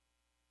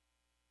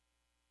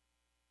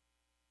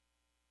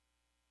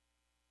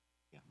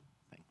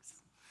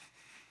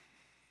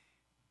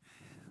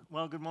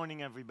Well, good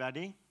morning,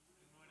 everybody.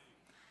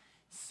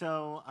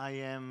 So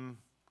I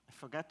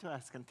forgot to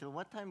ask, until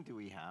what time do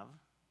we have?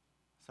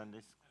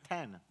 Sundays?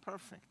 10.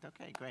 Perfect.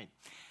 Okay, great.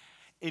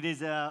 It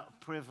is a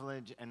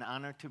privilege and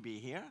honor to be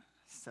here.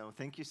 So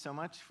thank you so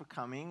much for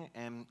coming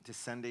to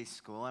Sunday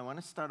school. I want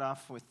to start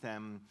off with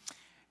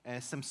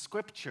some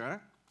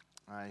scripture.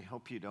 I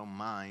hope you don't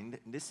mind.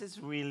 This is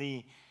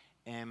really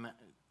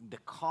the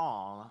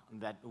call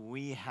that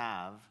we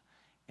have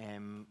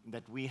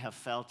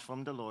felt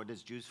from the Lord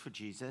as Jews for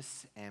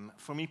Jesus.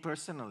 For me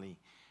personally,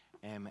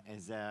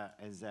 as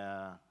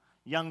a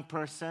young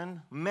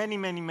person, many,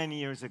 many, many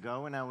years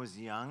ago when I was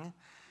young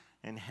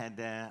and had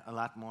a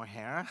lot more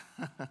hair,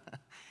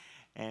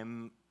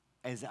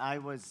 as I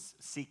was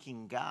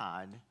seeking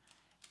God,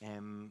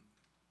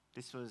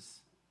 this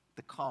was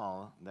the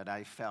call that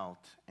I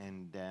felt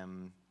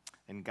and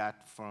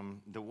got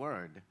from the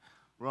Word.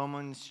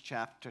 Romans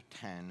chapter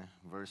 10,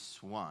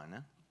 verse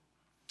 1.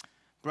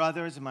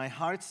 Brothers, my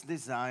heart's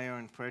desire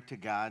and prayer to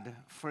God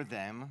for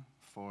them,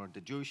 for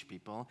the Jewish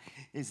people,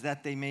 is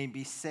that they may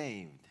be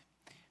saved.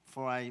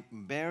 For I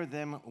bear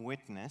them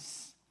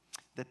witness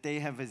that they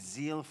have a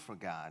zeal for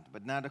God,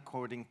 but not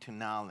according to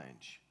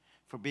knowledge.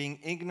 For being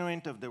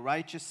ignorant of the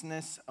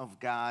righteousness of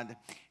God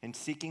and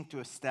seeking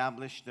to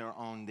establish their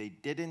own, they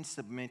didn't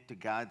submit to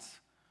God's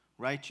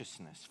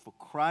righteousness. For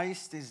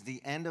Christ is the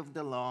end of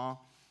the law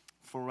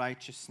for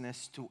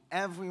righteousness to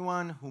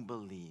everyone who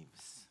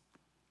believes.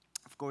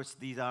 Of course,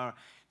 these are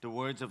the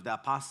words of the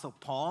Apostle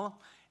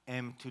Paul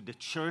to the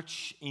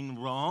church in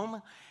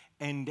Rome.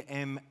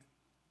 And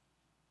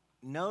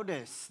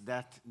notice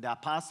that the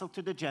apostle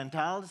to the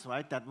Gentiles,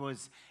 right, that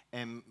was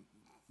the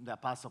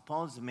Apostle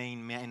Paul's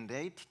main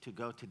mandate, to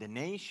go to the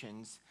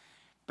nations.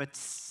 But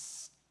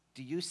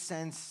do you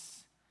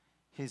sense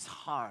his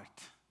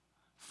heart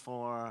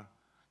for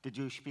the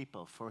Jewish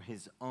people, for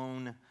his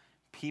own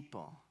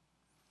people?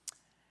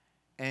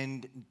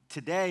 And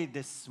today,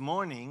 this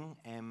morning,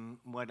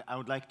 what I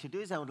would like to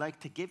do is I would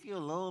like to give you a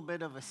little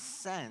bit of a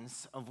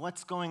sense of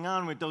what's going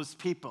on with those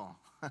people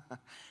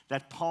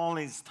that Paul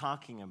is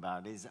talking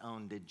about, his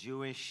own, the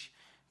Jewish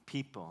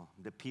people,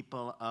 the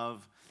people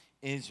of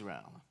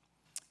Israel.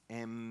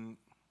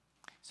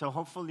 So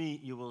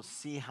hopefully you will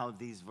see how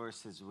these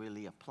verses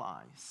really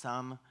apply.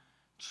 Some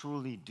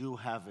truly do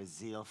have a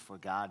zeal for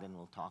God, and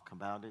we'll talk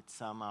about it.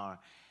 Some are,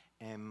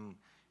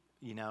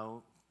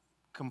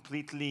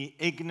 completely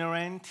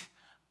ignorant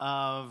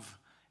of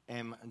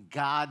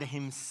God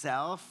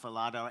himself. A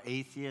lot are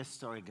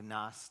atheists or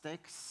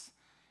agnostics.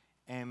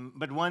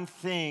 But one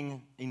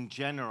thing in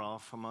general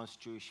for most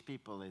Jewish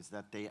people is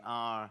that they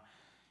are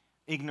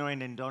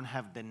ignorant and don't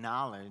have the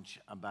knowledge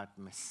about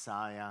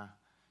Messiah,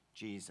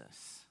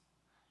 Jesus.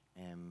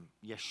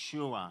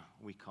 Yeshua,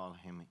 we call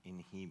him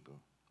in Hebrew.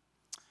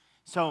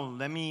 So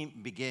let me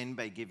begin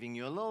by giving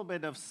you a little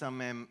bit of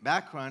some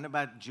background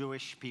about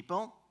Jewish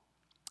people.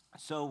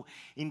 So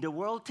in the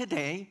world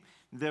today,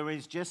 there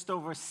is just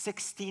over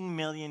 16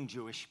 million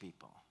Jewish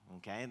people,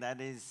 okay? That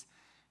is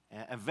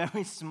a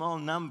very small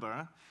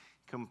number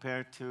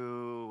compared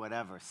to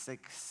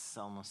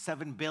almost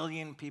 7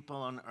 billion people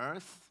on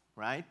earth,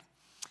 right?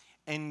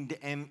 And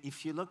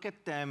if you look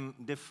at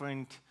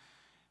different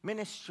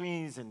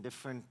ministries and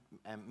different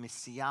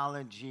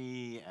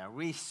missiology,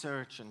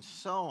 research, and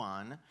so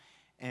on,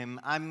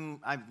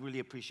 I really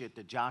appreciate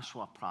the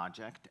Joshua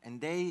Project,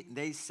 and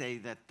they say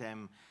that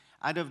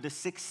out of the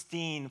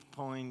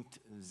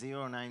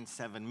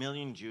 16.097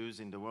 million Jews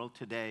in the world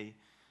today,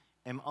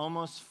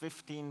 almost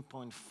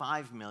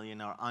 15.5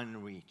 million are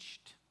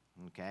unreached,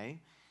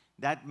 okay?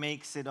 That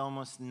makes it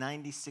almost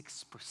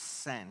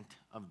 96%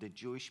 of the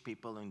Jewish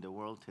people in the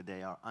world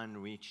today are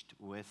unreached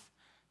with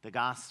the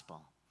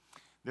gospel.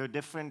 There are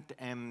different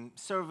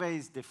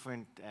surveys,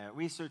 different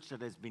research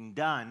that has been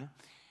done,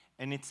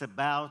 and it's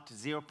about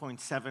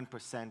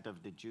 0.7%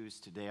 of the Jews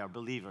today are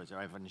believers,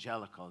 are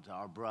evangelicals,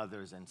 are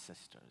brothers and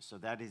sisters. So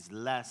that is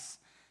less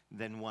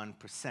than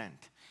 1%.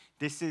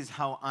 This is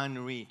how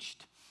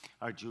unreached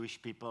our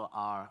Jewish people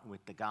are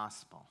with the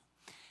gospel.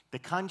 The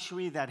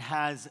country that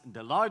has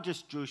the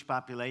largest Jewish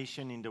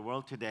population in the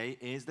world today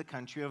is the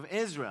country of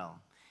Israel.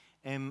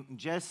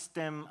 Just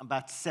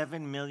about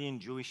 7 million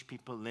Jewish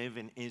people live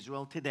in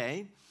Israel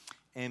today.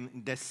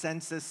 The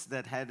census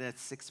that had at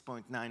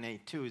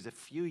 6.982 is a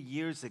few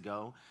years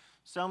ago.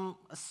 So I'm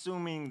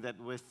assuming that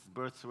with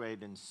birth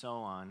rate and so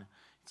on,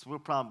 we're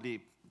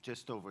probably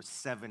just over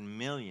 7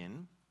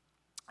 million.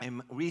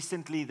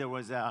 Recently, there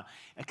was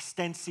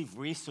extensive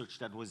research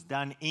that was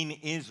done in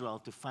Israel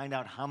to find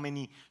out how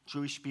many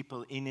Jewish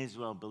people in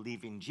Israel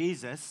believe in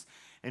Jesus,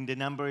 and the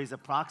number is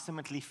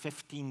approximately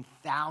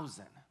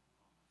 15,000.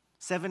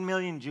 7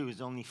 million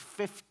Jews, only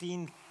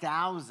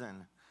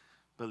 15,000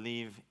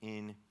 believe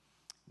in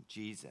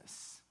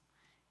Jesus.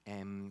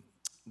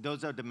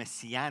 Those are the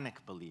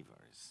Messianic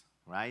believers,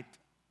 right?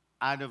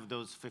 Out of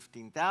those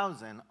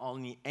 15,000,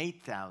 only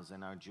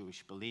 8,000 are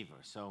Jewish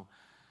believers. So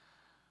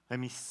let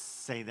me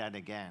say that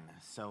again.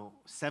 So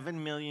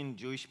 7 million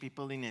Jewish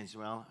people in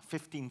Israel,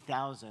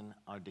 15,000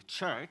 are the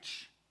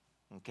church,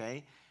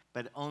 okay?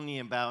 But only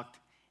about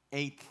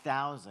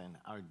 8,000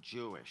 are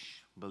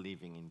Jewish,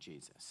 believing in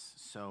Jesus.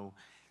 So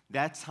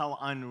that's how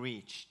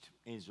unreached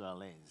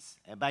Israel is.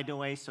 By the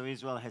way, so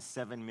Israel has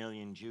 7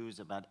 million Jews,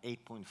 about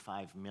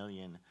 8.5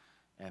 million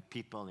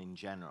people in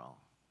general.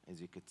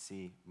 As you could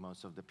see,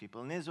 most of the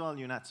people in Israel,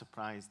 you're not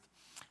surprised,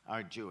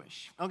 are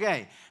Jewish.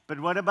 Okay, but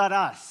what about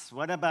us?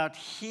 What about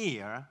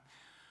here?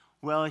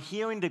 Well,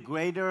 here in the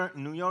greater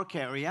New York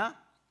area,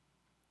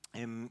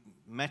 in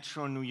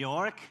Metro New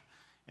York,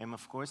 and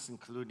of course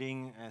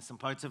including some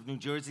parts of New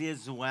Jersey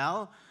as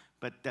well,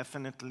 but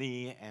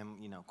definitely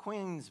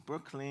Queens,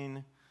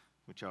 Brooklyn,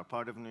 which are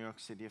part of New York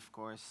City, of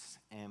course.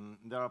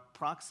 There are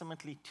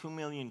approximately 2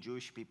 million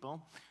Jewish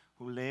people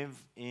who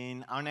live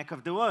in our neck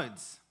of the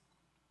woods.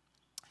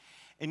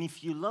 And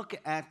if you look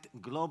at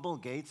Global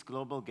Gates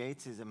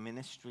is a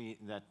ministry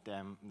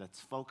that's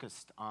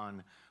focused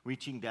on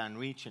reaching the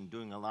unreached and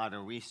doing a lot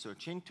of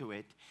research into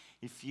it.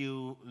 If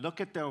you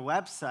look at their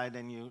website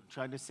and you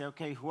try to say,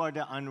 okay, who are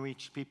the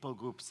unreached people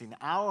groups in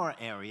our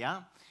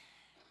area,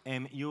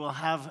 you'll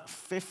have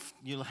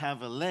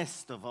a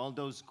list of all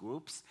those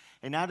groups.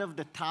 And out of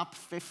the top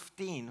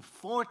 15,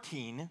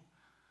 14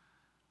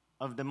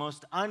 of the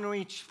most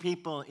unreached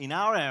people in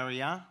our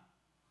area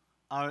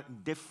are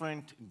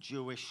different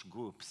Jewish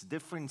groups,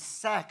 different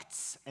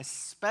sects,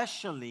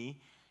 especially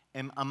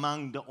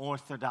among the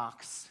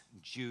Orthodox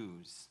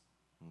Jews.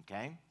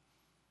 Okay?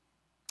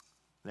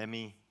 Let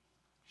me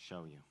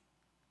show you.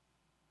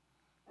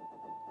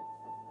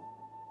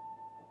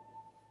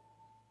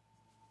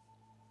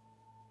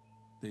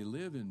 They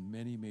live in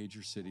many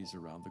major cities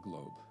around the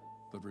globe,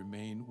 but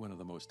remain one of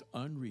the most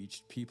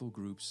unreached people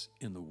groups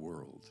in the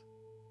world.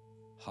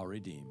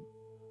 Haredim,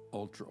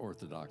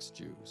 ultra-Orthodox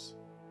Jews.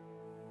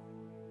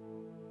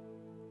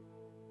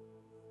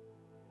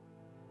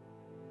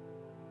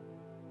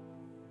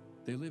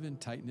 They live in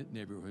tight-knit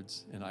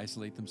neighborhoods and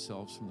isolate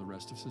themselves from the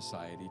rest of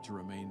society to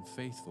remain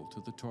faithful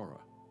to the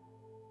Torah.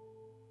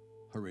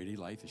 Haredi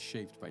life is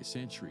shaped by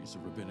centuries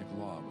of rabbinic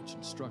law, which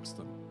instructs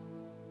them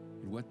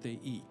in what they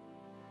eat,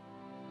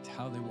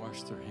 how they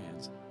wash their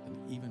hands, and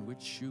even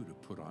which shoe to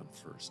put on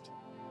first.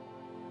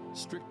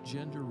 Strict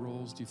gender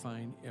roles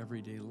define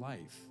everyday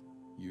life.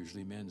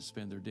 Usually men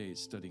spend their days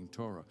studying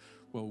Torah,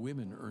 while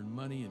women earn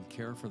money and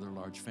care for their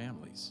large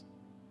families.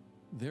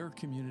 Their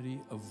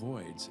community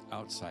avoids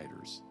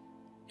outsiders,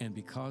 and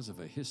because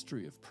of a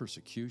history of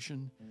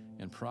persecution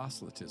and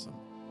proselytism,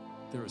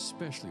 they're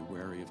especially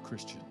wary of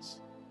Christians.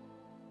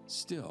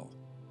 Still,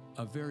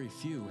 a very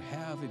few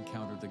have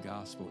encountered the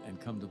gospel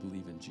and come to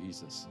believe in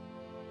Jesus.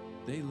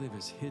 They live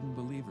as hidden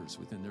believers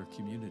within their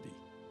community.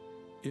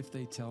 If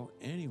they tell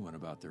anyone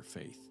about their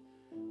faith,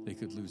 they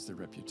could lose their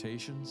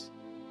reputations,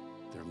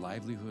 their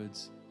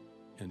livelihoods,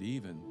 and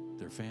even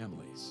their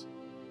families.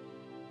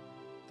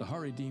 The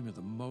Haredim are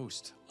the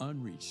most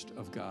unreached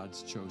of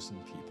God's chosen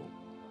people.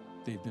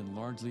 They've been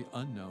largely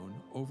unknown,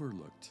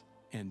 overlooked,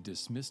 and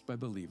dismissed by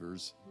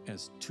believers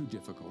as too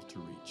difficult to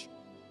reach.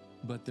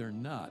 But they're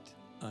not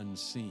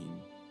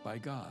unseen by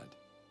God.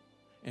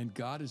 And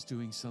God is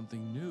doing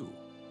something new.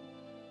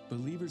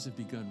 Believers have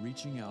begun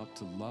reaching out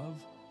to love,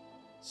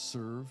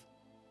 serve,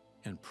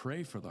 and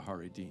pray for the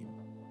Haredim.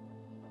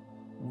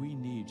 We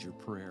need your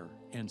prayer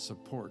and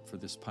support for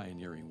this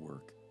pioneering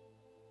work.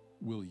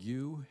 Will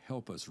you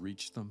help us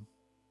reach them?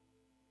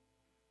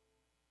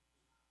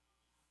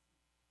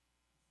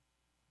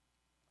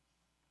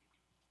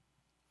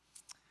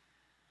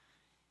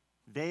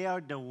 They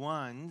are the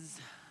ones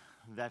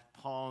that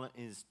Paul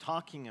is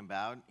talking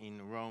about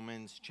in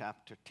Romans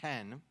chapter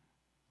 10,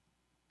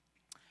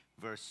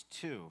 verse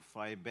 2.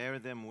 For I bear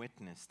them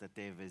witness that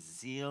they have a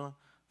zeal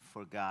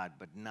for God,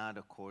 but not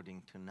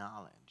according to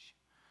knowledge.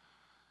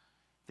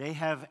 They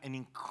have an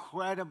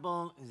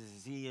incredible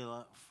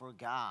zeal for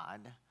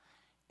God,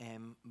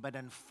 but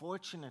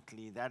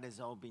unfortunately that has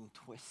all been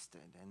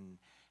twisted. And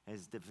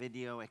as the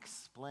video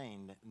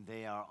explained,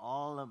 they are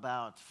all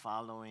about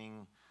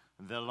following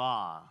the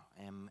law.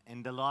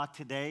 And the law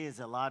today is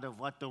a lot of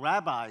what the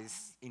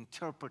rabbis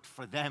interpret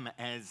for them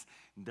as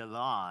the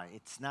law.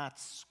 It's not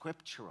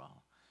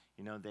scriptural.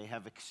 You know, they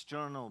have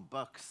external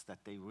books that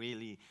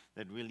really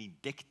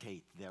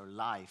dictate their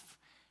life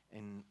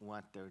and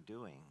what they're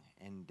doing.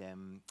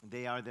 And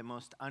they are the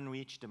most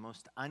unreached, the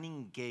most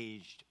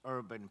unengaged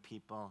urban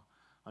people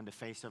on the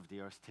face of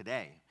the earth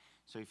today.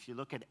 So if you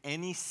look at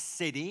any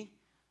city,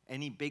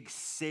 any big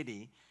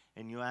city,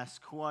 and you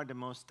ask who are the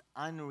most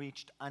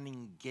unreached,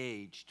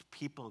 unengaged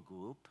people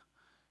group,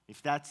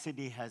 if that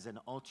city has an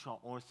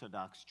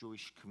ultra-Orthodox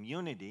Jewish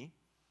community,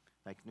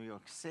 like New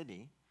York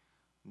City,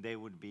 they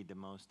would be the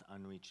most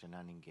unreached and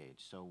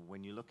unengaged. So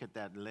when you look at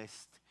that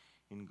list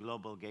in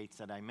Global Gates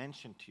that I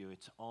mentioned to you,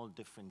 it's all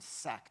different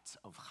sects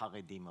of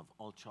Haredim, of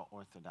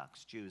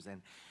ultra-Orthodox Jews.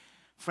 And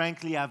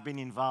frankly, I've been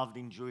involved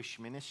in Jewish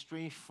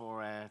ministry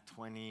for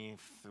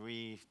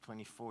 23,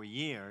 24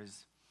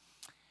 years.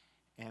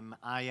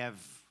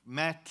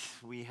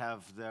 We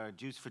have the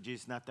Jews for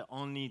Jesus, not the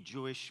only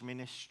Jewish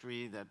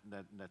ministry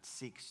that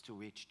seeks to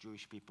reach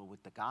Jewish people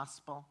with the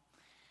gospel.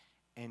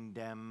 And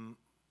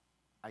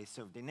I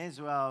served in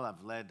Israel.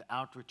 I've led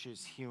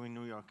outreaches here in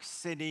New York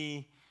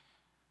City.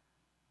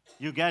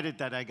 You get it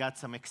that I got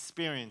some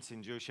experience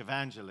in Jewish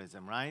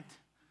evangelism, right?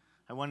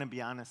 I want to be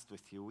honest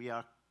with you. We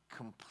are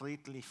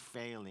completely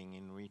failing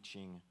in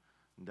reaching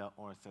the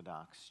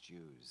Orthodox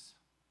Jews.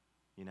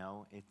 You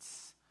know, it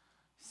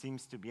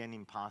seems to be an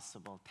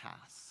impossible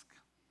task,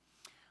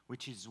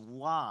 which is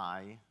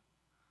why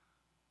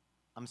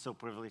I'm so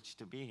privileged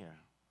to be here.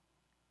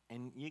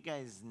 And you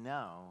guys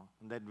know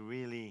that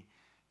really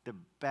the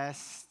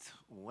best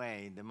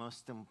way, the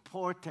most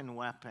important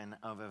weapon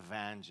of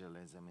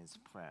evangelism is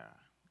prayer.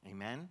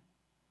 Amen?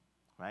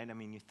 Right? I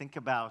mean, you think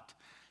about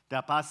the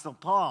Apostle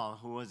Paul,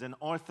 who was an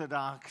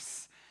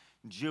Orthodox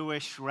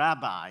Jewish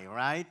rabbi,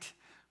 right?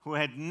 Who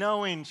had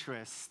no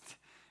interest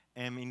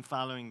in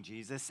following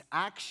Jesus.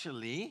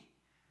 Actually,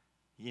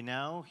 you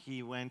know,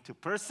 he went to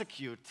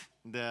persecute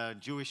the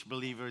Jewish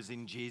believers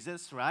in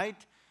Jesus, right?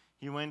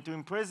 He went to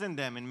imprison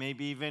them and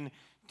maybe even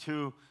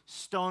to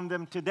stone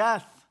them to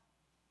death,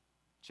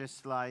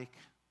 just like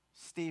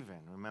Stephen.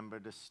 Remember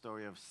the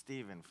story of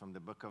Stephen from the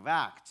book of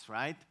Acts,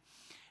 right?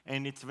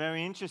 And it's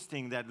very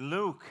interesting that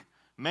Luke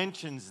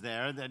mentions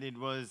there that it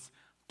was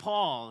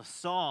Paul,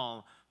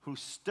 Saul, who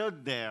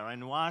stood there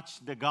and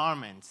watched the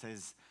garments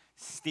as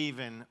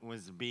Stephen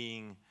was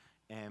being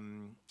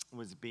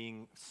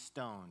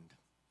stoned.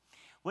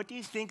 What do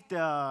you think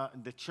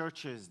the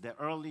churches, the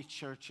early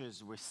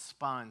churches'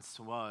 response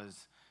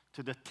was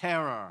to the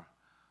terror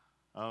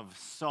of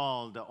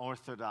Saul, the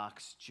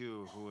Orthodox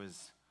Jew who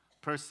was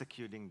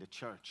persecuting the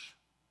church?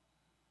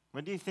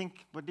 What do you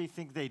think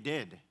they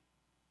did?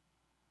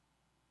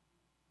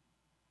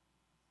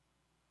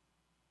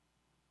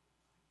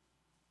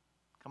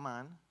 Come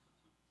on.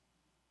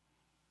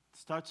 It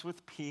starts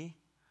with P,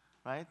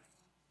 right?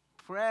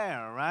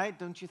 Prayer, right?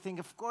 Don't you think?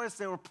 Of course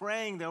they were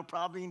praying. They were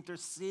probably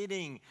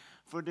interceding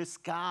for this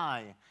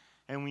guy.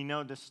 And we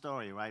know the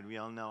story, right? We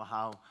all know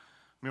how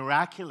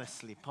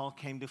miraculously Paul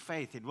came to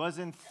faith. It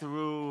wasn't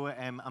through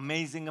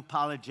amazing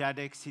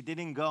apologetics. He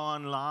didn't go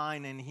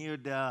online and hear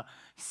the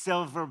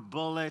silver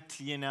bullet,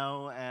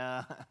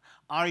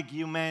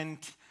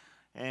 argument.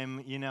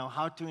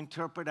 How to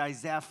interpret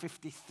Isaiah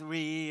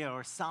 53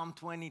 or Psalm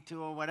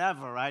 22 or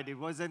whatever, right? It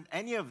wasn't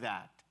any of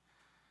that.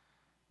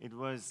 It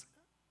was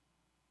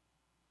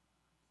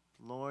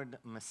Lord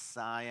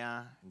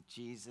Messiah,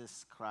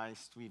 Jesus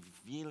Christ,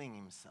 revealing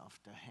himself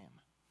to him.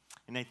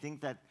 And I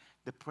think that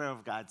the prayer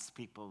of God's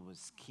people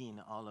was key in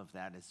all of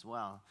that as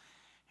well.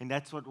 And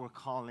that's what we're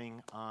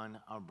calling on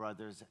our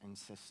brothers and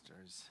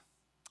sisters.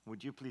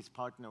 Would you please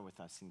partner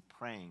with us in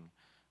praying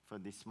for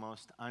this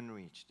most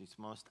unreached, this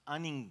most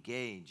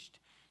unengaged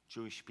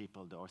Jewish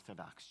people, the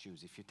Orthodox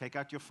Jews? If you take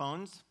out your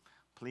phones,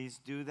 please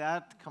do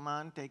that. Come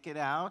on, take it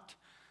out.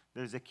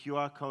 There's a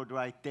QR code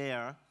right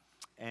there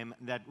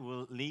that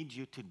will lead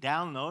you to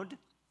download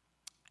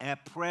a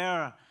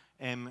prayer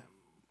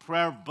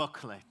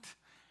booklet,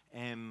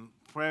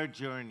 prayer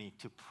journey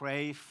to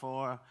pray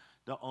for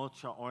the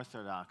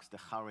ultra-Orthodox, the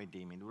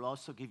Haredim. It will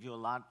also give you a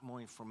lot more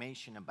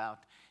information about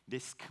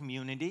this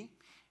community.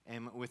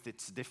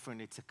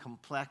 It's a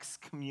complex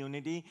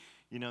community.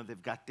 You know,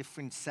 they've got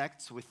different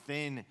sects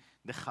within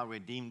the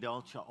Haredim, the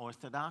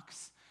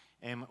ultra-Orthodox.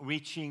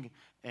 Reaching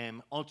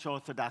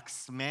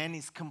ultra-Orthodox men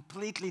is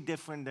completely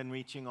different than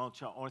reaching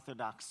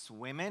ultra-Orthodox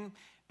women,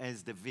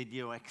 as the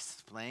video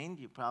explained.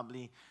 You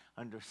probably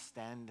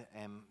understand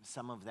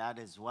some of that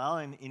as well.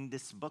 And in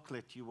this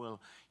booklet, you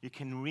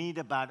can read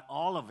about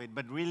all of it.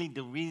 But really,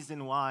 the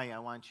reason why I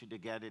want you to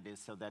get it is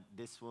so that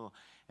this will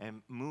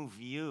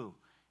move you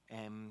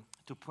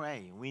to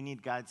pray. We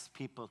need God's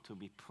people to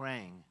be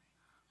praying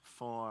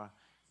for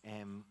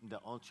the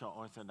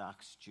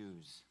ultra-Orthodox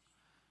Jews.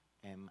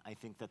 I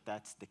think that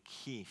that's the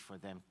key for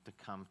them to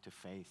come to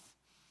faith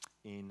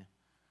in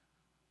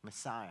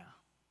Messiah.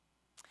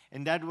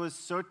 And that was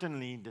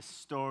certainly the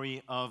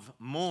story of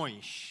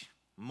Moish.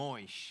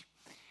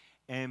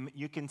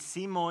 You can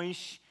see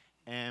Moish,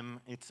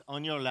 it's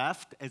on your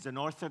left, as an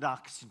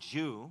Orthodox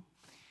Jew.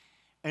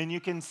 And you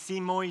can see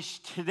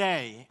Moish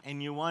today,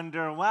 and you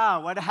wonder,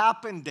 wow, what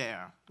happened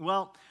there?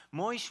 Well,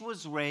 Moish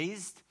was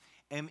raised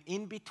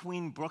in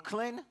between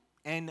Brooklyn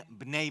and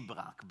Bnei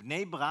Brak.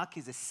 Bnei Brak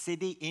is a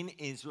city in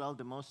Israel,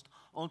 the most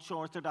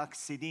ultra-Orthodox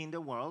city in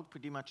the world.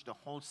 Pretty much the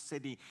whole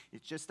city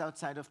is just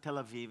outside of Tel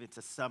Aviv. It's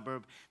a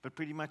suburb, but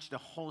pretty much the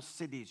whole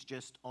city is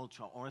just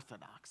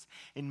ultra-Orthodox.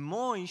 And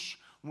Moish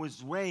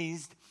was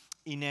raised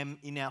in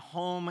a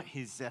home.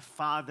 His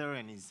father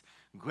and his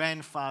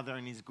grandfather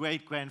and his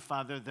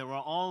great-grandfather, they were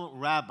all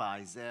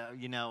rabbis.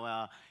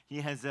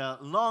 He has a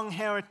long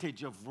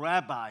heritage of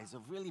rabbis,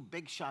 of really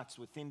big shots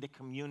within the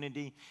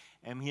community.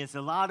 He has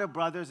a lot of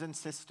brothers and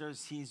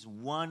sisters. He's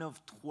one of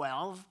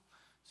 12,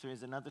 so he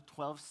has another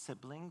 12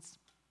 siblings.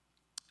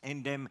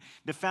 And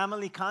the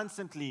family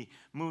constantly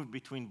moved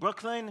between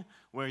Brooklyn,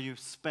 where you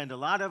spend a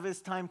lot of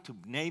his time, to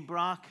Bnei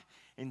Brak,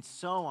 and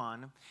so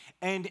on.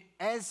 And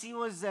as he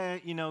was,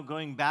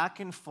 going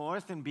back and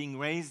forth and being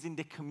raised in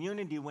the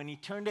community, when he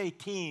turned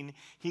 18,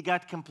 he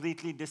got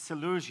completely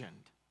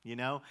disillusioned,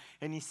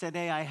 And he said,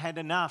 hey, I had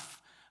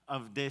enough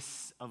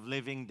of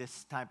living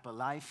this type of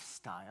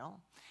lifestyle.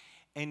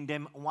 And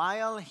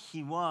while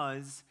he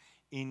was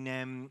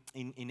in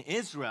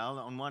Israel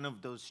on one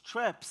of those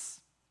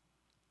trips,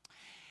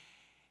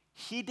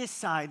 he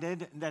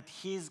decided that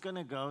he's going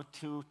to go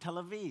to Tel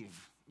Aviv,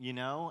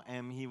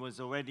 and he was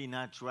already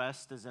not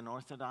dressed as an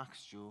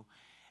Orthodox Jew.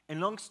 And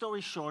long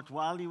story short,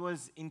 while he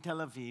was in Tel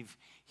Aviv,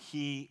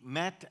 he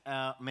met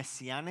a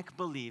Messianic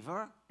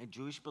believer, a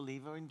Jewish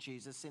believer in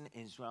Jesus in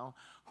Israel,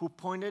 who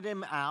pointed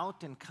him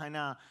out and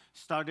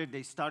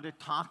they started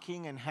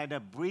talking and had a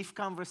brief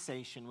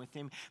conversation with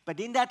him. But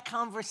in that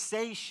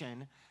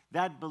conversation,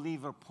 that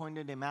believer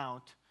pointed him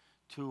out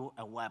to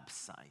a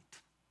website,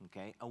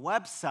 okay? A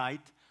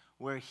website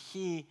where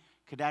he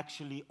could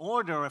actually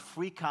order a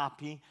free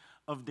copy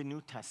of the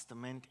New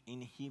Testament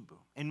in Hebrew.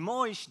 And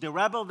Moish, the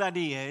rebel that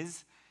he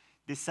is,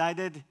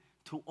 decided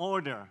to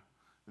order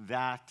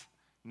that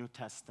New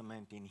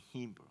Testament in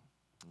Hebrew,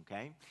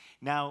 okay?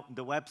 Now,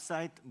 the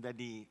website that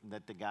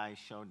the guy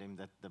showed him,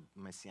 that the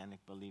Messianic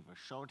believer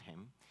showed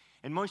him,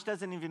 and Moish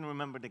doesn't even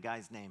remember the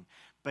guy's name,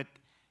 but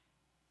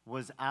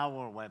was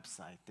our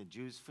website, the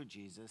Jews for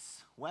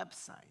Jesus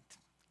website.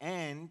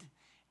 And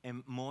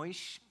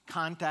Moish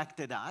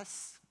contacted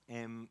us,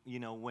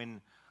 when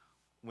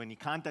he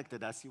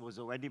contacted us, he was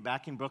already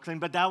back in Brooklyn,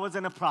 but that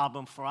wasn't a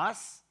problem for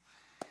us.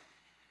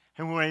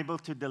 And we were able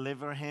to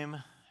deliver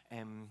him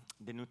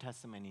the New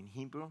Testament in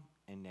Hebrew,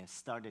 and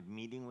started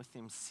meeting with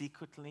him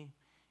secretly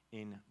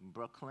in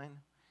Brooklyn.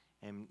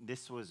 And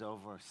this was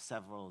over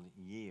several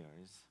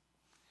years.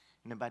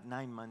 And about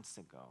 9 months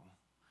ago,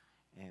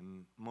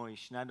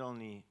 Moish not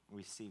only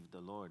received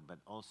the Lord, but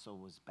also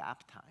was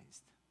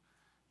baptized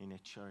in a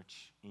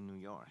church in New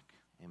York.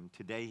 And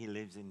today he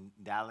lives in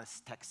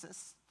Dallas,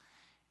 Texas,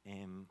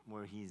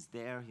 where he's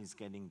there. He's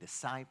getting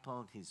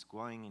discipled. He's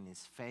growing in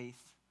his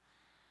faith.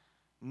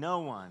 No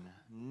one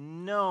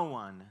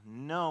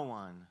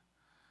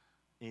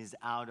is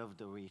out of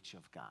the reach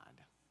of God.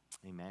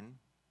 Amen?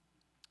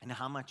 And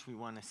how much we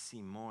want to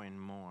see more and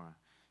more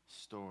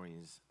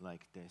stories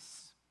like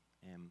this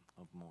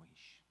of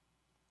Moish.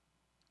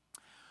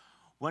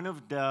 One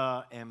of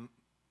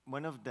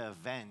the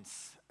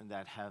events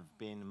that have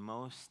been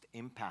most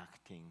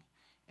impacting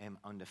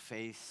on the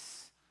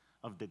face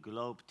of the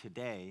globe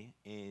today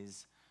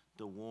is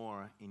the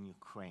war in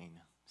Ukraine.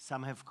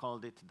 Some have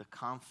called it the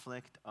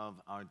conflict of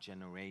our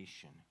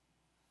generation.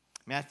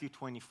 Matthew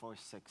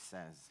 24:6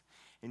 says,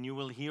 "And you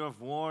will hear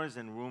of wars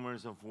and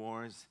rumors of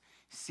wars.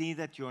 See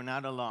that you are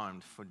not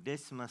alarmed, for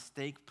this must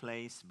take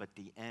place, but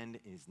the end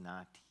is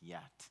not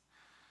yet."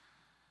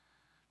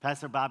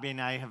 Pastor Bobby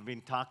and I have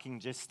been talking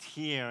just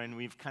here, and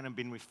we've kind of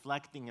been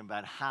reflecting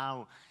about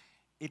how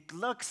it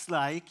looks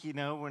like,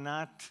 we're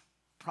not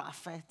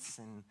prophets,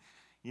 and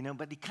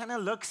but it kind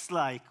of looks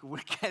like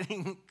we're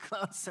getting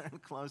closer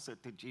and closer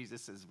to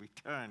Jesus'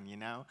 return,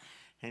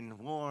 and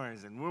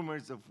wars and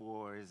rumors of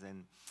wars.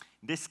 And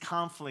this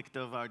conflict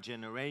of our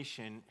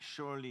generation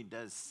surely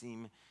does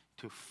seem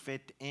to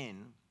fit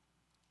in.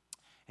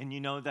 And you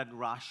know that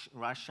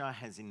Russia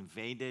has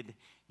invaded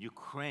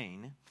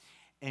Ukraine.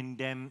 And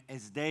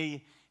as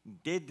they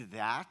did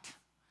that,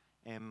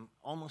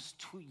 almost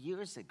 2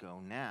 years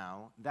ago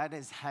now, that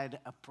has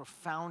had a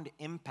profound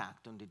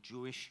impact on the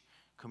Jewish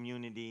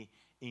community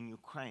in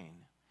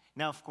Ukraine.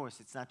 Now, of course,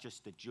 it's not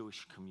just the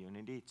Jewish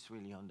community, it's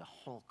really on the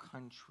whole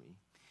country.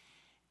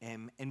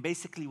 And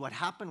basically what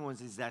happened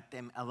is that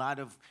a lot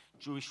of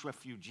Jewish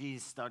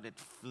refugees started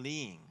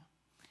fleeing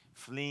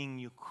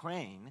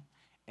Ukraine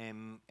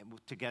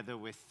together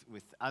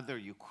with other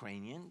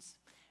Ukrainians.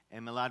 A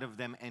lot of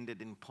them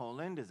ended in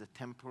Poland as a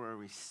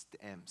temporary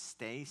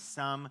stay.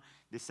 Some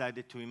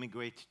decided to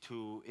immigrate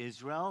to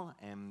Israel,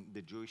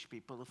 the Jewish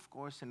people, of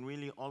course, and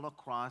really all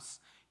across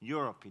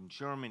Europe, in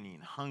Germany,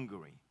 in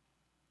Hungary.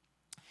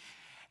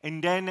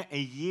 And then a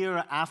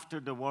year after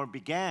the war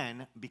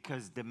began,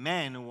 because the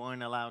men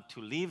weren't allowed to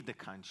leave the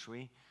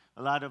country,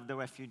 a lot of the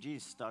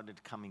refugees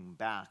started coming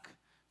back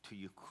to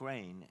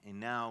Ukraine. And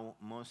now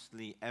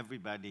mostly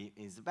everybody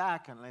is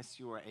back unless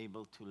you are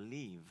able to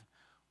leave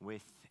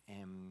with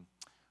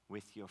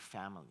your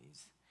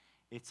families.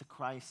 It's a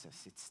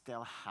crisis. It's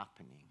still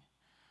happening.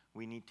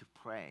 We need to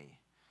pray.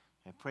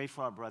 Pray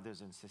for our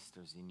brothers and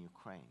sisters in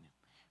Ukraine.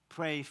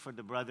 Pray for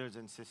the brothers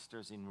and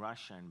sisters in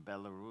Russia and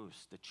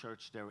Belarus. The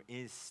church there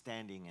is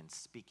standing and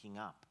speaking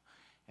up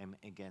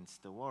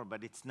against the war.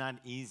 But it's not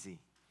easy.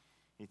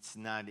 It's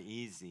not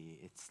easy.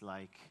 It's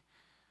like,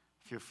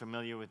 if you're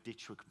familiar with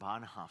Dietrich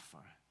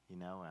Bonhoeffer,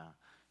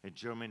 a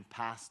German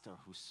pastor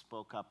who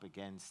spoke up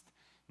against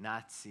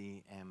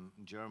Nazi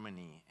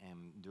Germany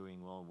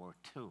during World War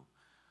II.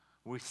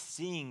 We're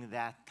seeing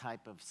that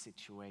type of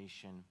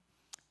situation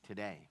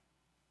today.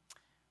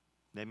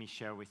 Let me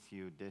share with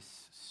you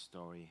this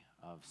story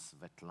of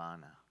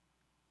Svetlana.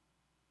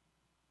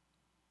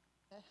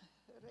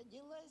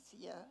 Родилась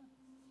я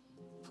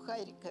в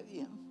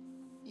Харькове,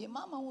 и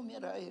мама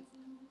умирает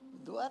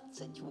в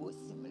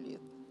 28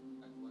 лет.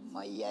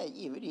 Моя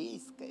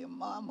еврейская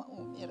мама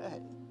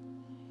умирает.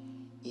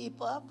 И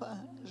папа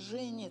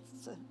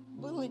женится.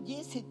 Было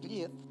 10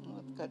 лет,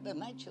 вот, когда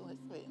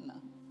началась война.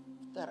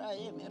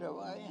 Вторая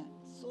мировая,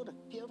 в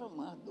 1941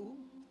 году.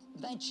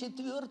 На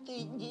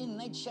 4-й день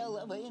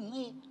начала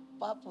войны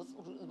папу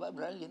уже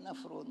забрали на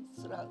фронт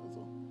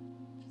сразу.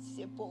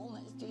 Все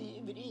полностью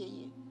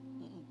евреи.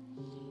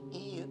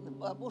 И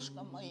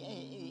бабушка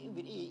моя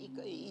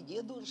еврейка, и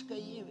дедушка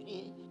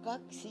еврей.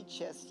 Как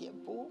сейчас я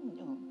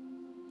помню,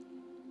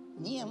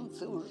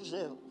 немцы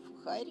уже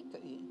в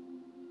Харькове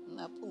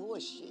на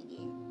площади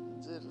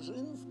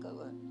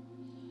Дзержинского,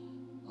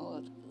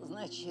 вот,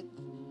 значит,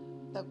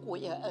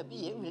 такое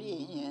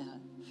объявление: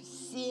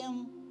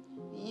 всем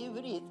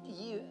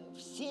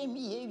всем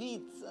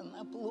явиться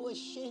на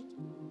площадь.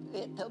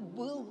 Это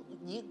был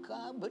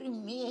декабрь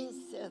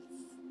месяц,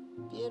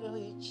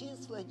 первые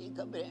числа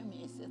декабря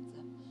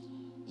месяца.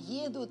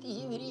 Едут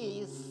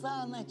евреи с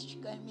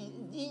саночками,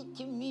 с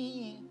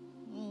детьми,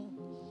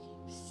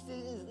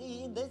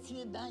 и до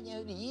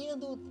свидания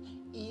едут,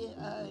 и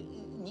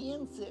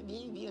немцы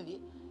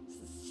объявили: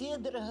 все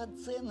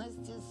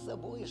драгоценности с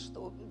собой,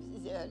 что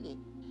взяли.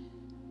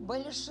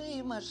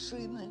 Большие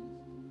машины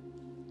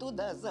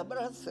туда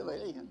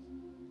забрасывали,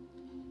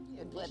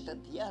 и в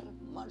этот яр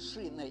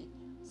машиной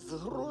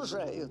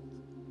сгружают,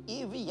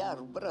 и в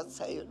яр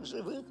бросают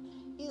живых,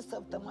 и с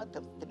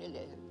автоматов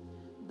стреляют.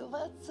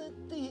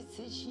 20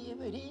 тысяч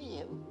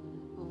евреев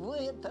в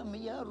этом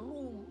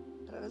яру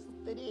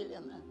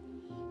расстреляно.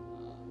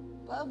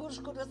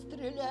 Бабушку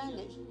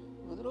расстреляли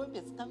в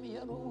Дробицком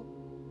яру.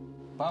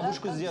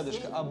 Бабушку Так, с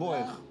дедушкой, все,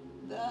 обоих?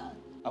 Да.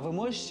 А вы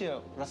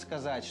можете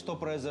рассказать, что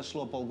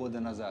произошло полгода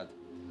назад,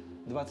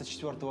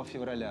 24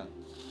 февраля?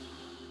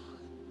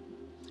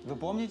 Вы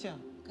помните?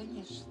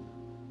 Конечно.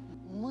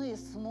 Мы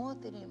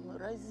смотрим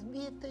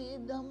разбитые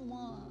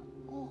дома.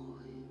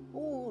 Ой,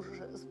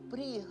 ужас.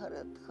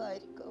 Пригород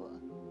Харькова,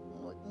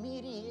 вот,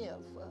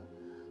 Миреева,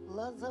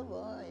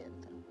 Лозовая.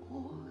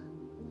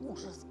 Ой,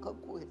 ужас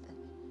какой-то.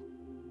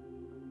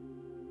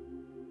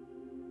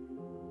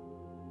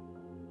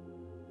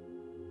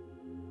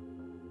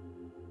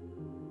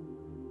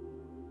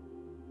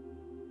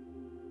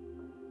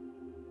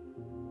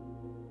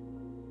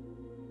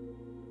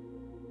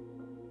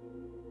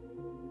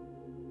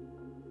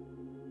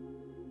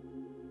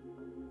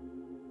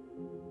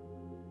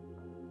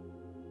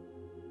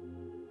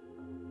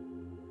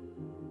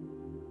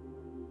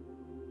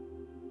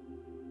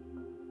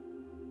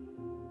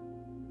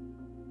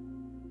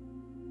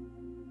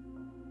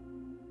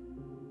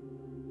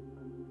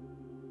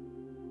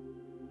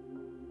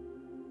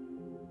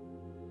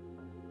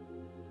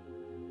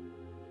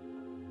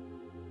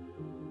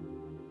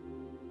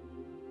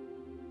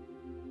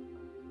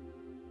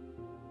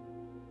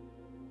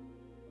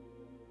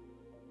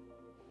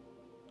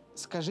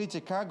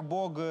 Скажите, как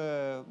Бог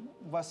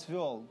вас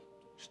вел?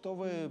 Что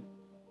вы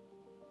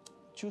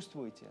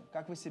чувствуете?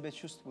 Как вы себя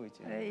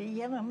чувствуете?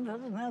 Я вам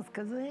должна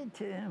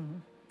сказать,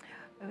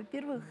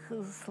 во-первых,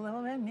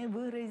 словами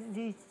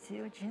выразить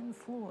очень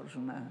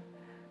сложно.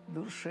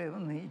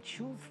 Душевные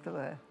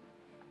чувства,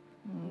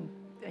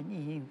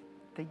 они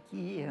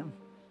такие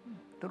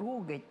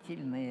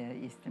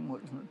трогательные, если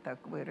можно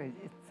так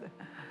выразиться.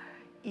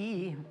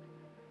 И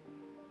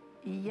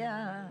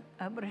я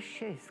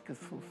обращаюсь к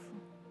Иисусу.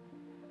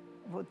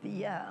 Вот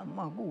я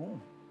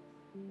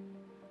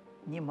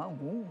не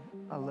могу,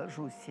 а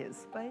ложусь я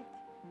спать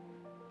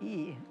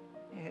и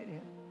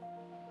говорю: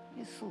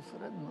 Иисус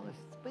родной,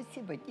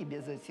 спасибо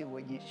тебе за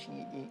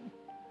сегодняшний день,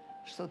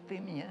 что ты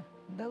мне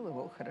дал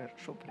его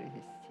хорошо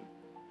провести.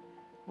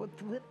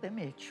 Вот в этом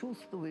я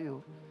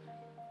чувствую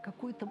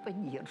какую-то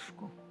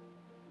поддержку.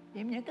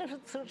 И мне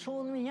кажется, что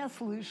он меня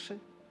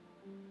слышит.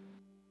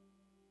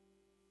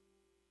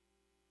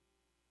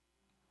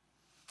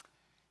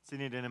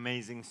 Isn't it an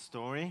amazing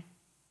story?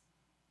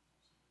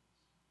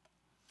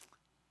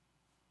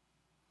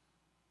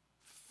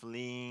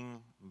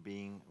 Fleeing,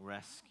 being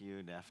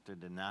rescued after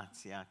the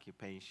Nazi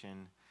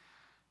occupation,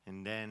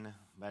 and then,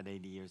 about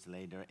 80 years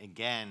later,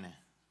 again,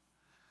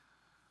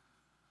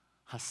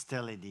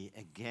 hostility,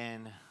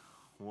 again,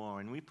 war.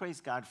 And we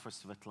praise God for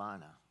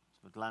Svetlana.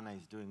 Svetlana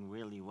is doing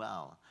really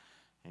well.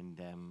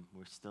 And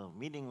we're still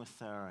meeting with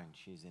her, and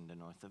she's in the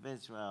north of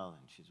Israel,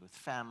 and she's with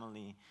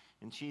family,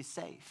 and she's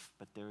safe.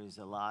 But there is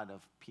a lot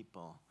of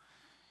people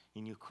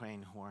in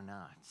Ukraine who are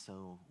not.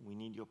 So we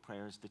need your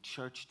prayers. The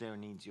church there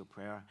needs your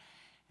prayer.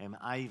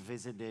 I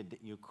visited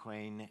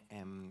Ukraine.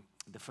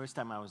 The first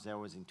time I was there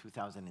was in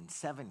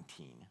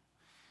 2017.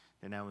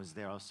 Then I was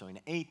there also in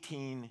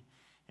 18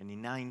 and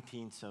in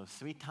 19, so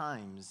 3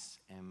 times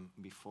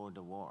before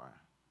the war.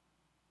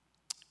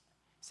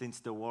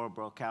 Since the war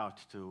broke out,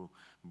 to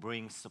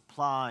bring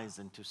supplies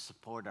and to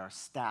support our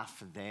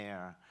staff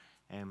there,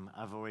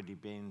 I've already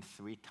been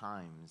 3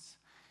 times.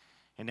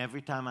 And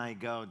every time I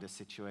go, the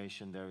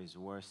situation there is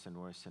worse and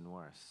worse and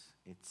worse.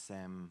 It's,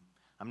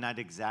 I'm not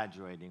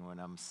exaggerating when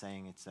I'm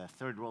saying it's a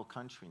third world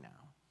country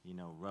now. You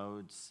know,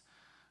 roads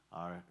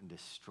are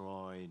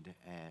destroyed,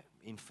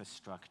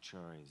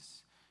 infrastructure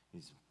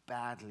is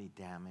badly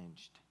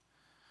damaged.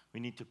 We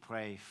need to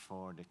pray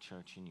for the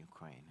church in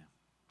Ukraine.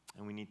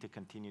 And we need to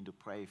continue to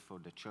pray for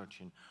the church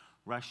in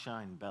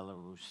Russia and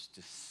Belarus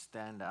to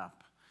stand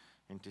up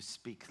and to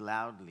speak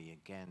loudly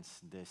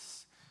against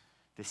this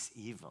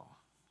evil,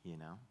 you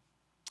know.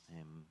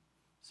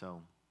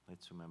 So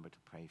let's remember to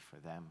pray for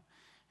them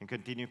and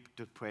continue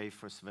to pray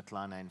for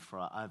Svetlana and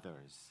for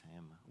others.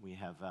 We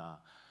have a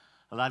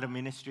lot of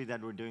ministry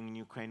that we're doing in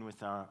Ukraine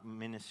with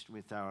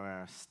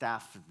our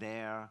staff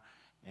there,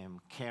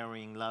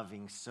 caring,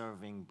 loving,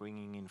 serving,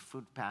 bringing in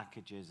food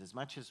packages as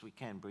much as we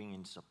can, bringing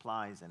in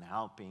supplies and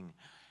helping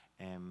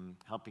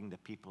the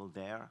people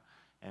there.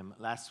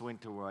 Last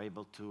winter, we were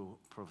able to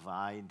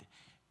provide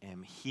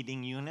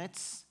heating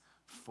units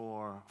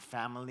for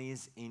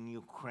families in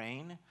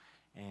Ukraine.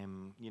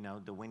 You know,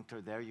 the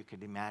winter there, you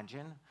could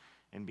imagine.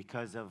 And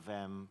because of,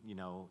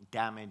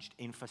 damaged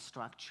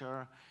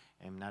infrastructure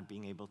and not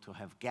being able to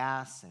have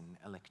gas and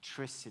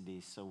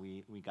electricity, so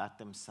we got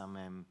them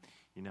some,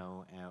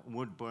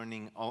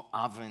 wood-burning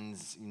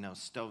ovens,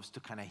 stoves to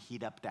kind of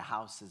heat up the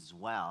house as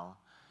well.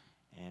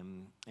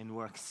 And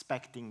we're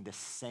expecting the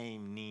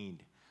same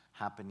need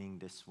happening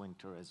this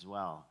winter as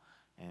well,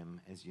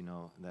 as you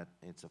know that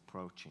it's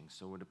approaching.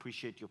 So we'd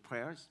appreciate your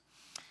prayers.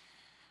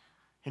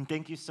 And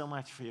thank you so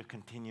much for your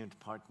continued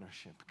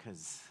partnership,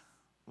 because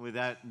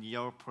without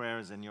your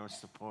prayers and your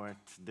support,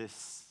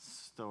 this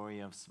story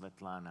of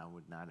Svetlana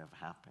would not have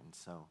happened.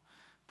 So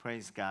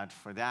praise God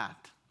for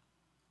that.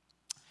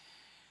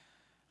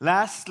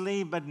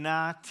 Lastly, but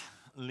not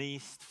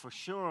least, for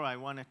sure, I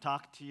want to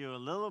talk to you a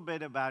little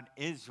bit about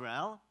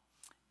Israel.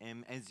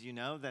 As you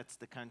know, that's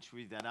the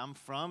country that I'm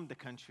from, the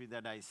country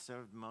that I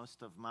served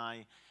most of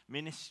my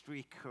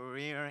ministry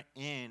career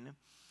in.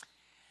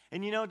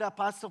 And you know, the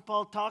Apostle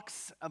Paul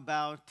talks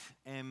about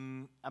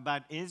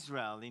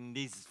Israel in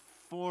these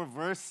 4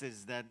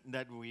 verses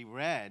that we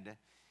read,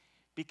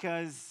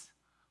 because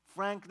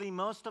frankly,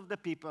 most of the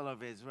people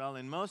of Israel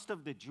and most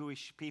of the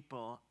Jewish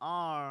people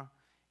are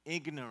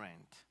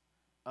ignorant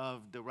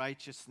of the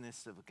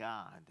righteousness of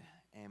God,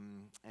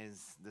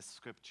 as the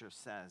scripture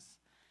says.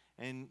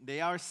 And they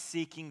are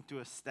seeking to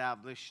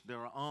establish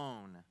their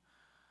own.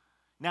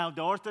 Now,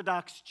 the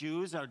Orthodox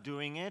Jews are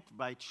doing it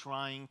by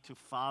trying to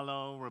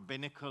follow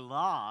rabbinical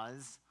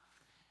laws.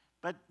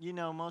 But, you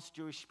know, most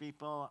Jewish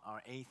people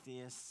are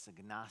atheists,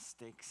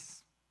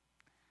 agnostics,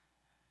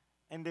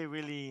 and they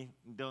really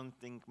don't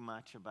think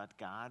much about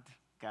God.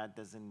 God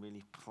doesn't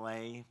really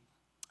play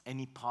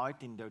any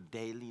part in their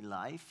daily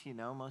life. You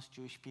know, most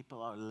Jewish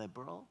people are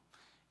liberal.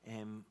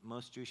 And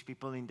most Jewish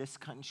people in this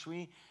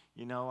country,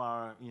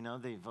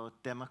 they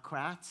vote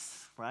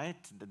Democrats, right?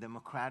 The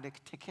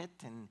Democratic ticket.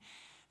 And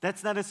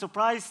that's not a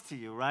surprise to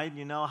you, right?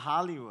 You know,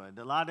 Hollywood.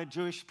 A lot of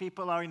Jewish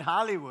people are in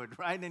Hollywood,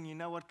 right? And you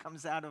know what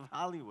comes out of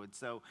Hollywood.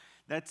 So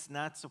that's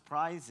not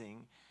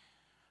surprising.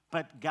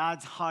 But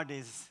God's heart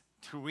is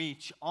to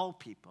reach all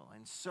people,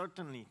 and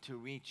certainly to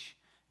reach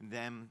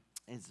them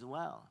as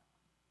well.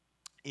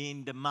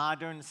 In the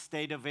modern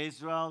state of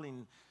Israel,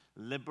 in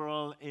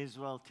liberal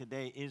Israel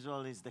today,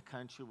 Israel is the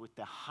country with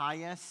the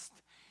highest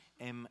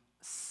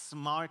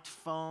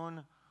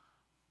smartphone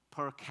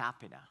per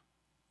capita.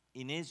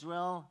 In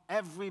Israel,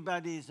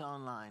 everybody is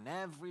online.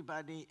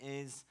 Everybody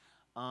is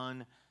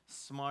on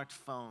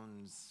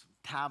smartphones,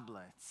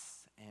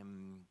 tablets,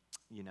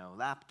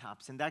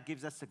 laptops. And that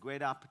gives us a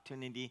great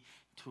opportunity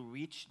to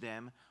reach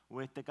them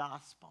with the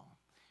gospel.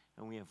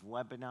 And we have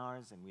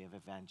webinars and we have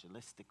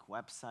evangelistic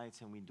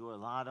websites, and we do a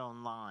lot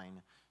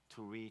online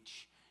to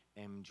reach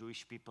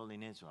Jewish people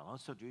in Israel.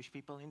 Also Jewish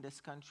people in this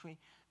country,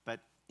 but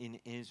in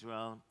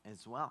Israel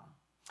as well.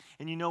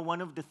 And you know,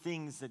 one of the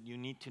things that you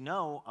need to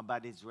know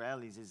about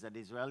Israelis is that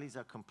Israelis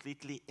are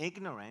completely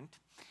ignorant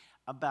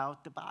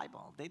about the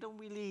Bible. They don't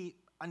really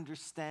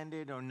understand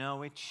it or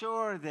know it.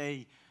 Sure,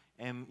 they,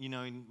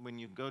 when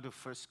you go to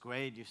first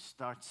grade, you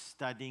start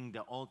studying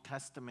the Old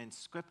Testament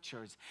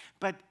scriptures,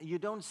 but you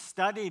don't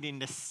study it in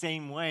the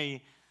same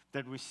way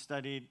that we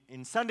studied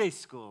in Sunday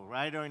school,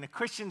 right? Or in a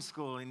Christian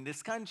school in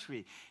this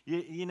country.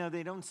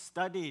 They don't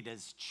study it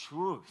as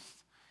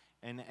truth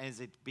and as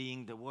it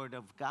being the Word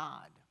of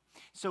God.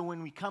 So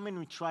when we come and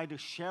we try to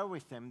share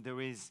with them, there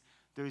is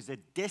a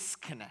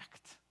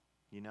disconnect,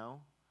 you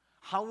know?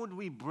 How would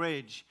we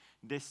bridge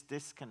this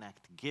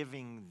disconnect,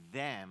 giving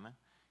them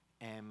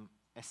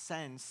a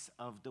sense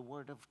of the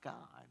Word of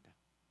God?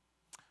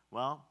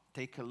 Well,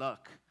 take a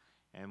look,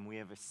 and we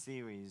have a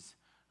series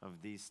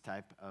of these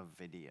type of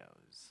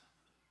videos.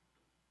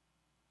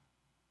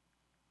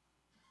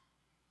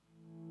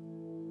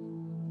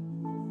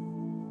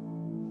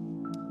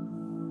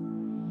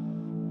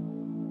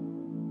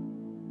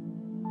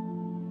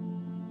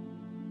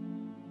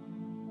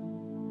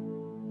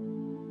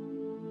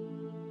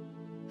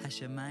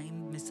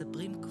 השמיים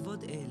מספרים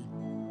כבוד אל,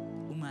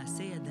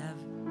 ומעשה ידיו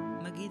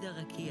מגיד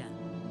הרקיע.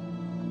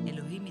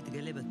 אלוהים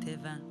מתגלה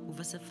בטבע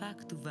ובשפה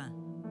הכתובה.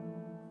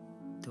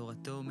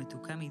 תורתו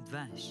מתוקה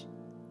מדבש,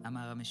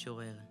 אמר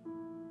המשורר.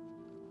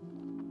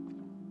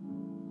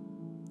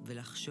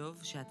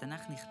 ולחשוב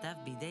שהתנ"ך נכתב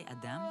בידי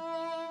אדם?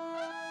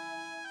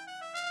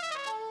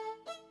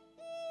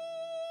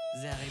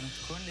 זה הרי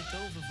מתכון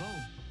לתוהו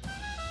ובוהו.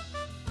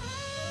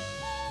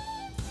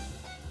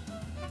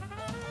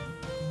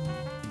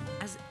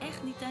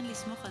 ניתן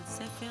לסמוך על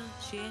ספר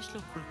שיש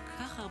לו כל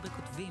כך הרבה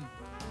כותבים?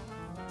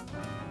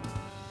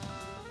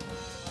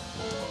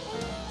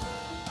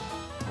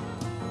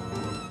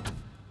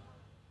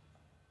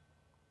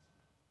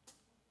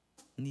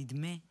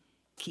 נדמה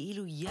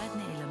כאילו יד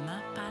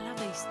נעלמה פעלה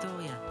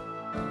בהיסטוריה,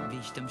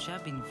 והשתמשה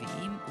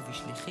בנביאים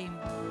ובשליחים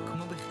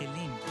כמו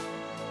בכלים,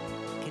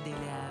 כדי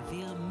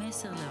להעביר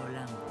מסר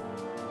לעולם.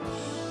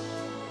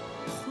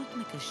 חוט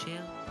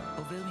מקשר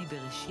עובר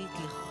מבראשית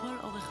לכל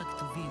אורך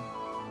הכתובים,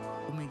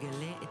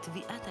 ומגלה את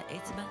טביעת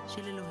האצבע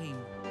של אלוהים.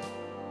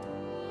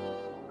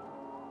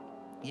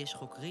 יש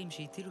חוקרים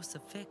שהטילו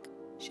ספק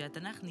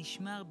שהתנ"ך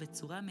נשמר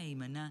בצורה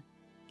מהימנה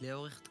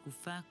לאורך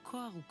תקופה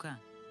כה ארוכה.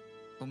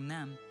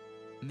 אמנם,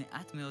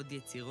 מעט מאוד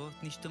יצירות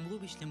נשתמרו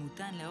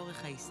בשלמותן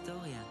לאורך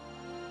ההיסטוריה,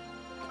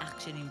 אך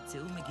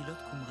כשנמצאו מגילות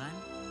קומראן,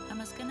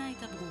 המסקנה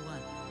הייתה ברורה.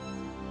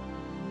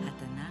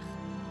 התנ"ך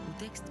הוא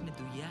טקסט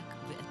מדויק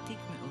ועתיק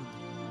מאוד.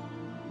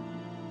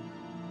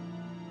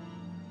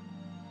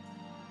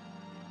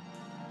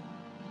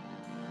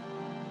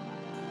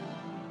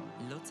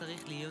 לא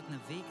צריך להיות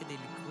נביא כדי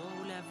לקרוא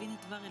ולהבין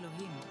את דבר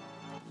אלוהים.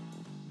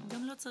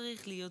 גם לא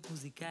צריך להיות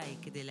מוזיקאי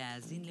כדי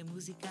להאזין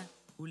למוזיקה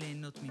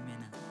וליהנות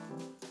ממנה.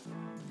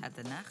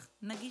 התנ"ך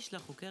נגיש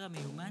לחוקר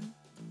המיומן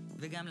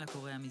וגם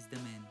לקורא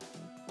המזדמן.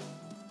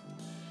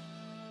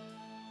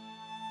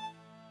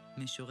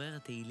 משורר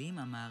התהילים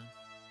אמר,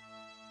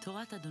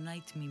 תורת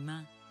אדוני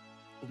תמימה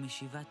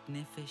ומשיבת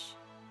נפש,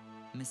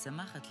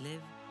 משמחת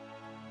לב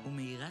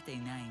ומאירת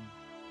עיניים.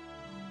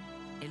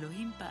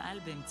 אלוהים פעל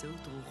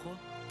באמצעות רוחו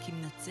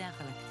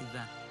כמנצח על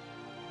הכתיבה,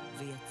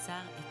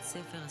 ויצר את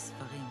ספר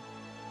הספרים.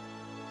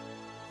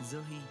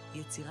 זוהי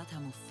יצירת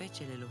המופת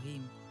של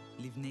אלוהים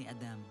לבני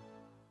אדם.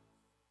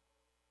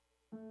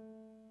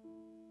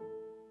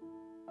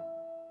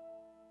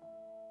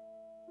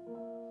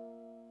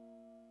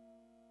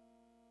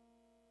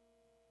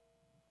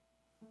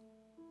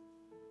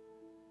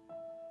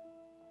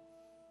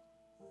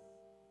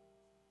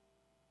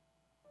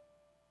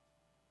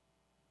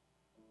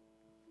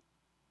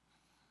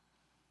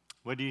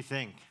 What do you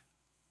think?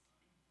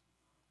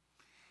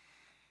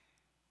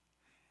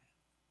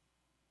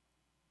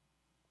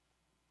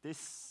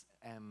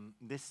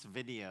 This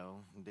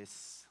video,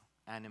 this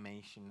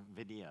animation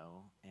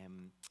video,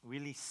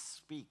 really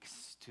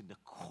speaks to the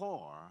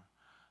core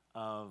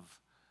of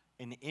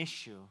an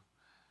issue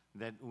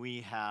that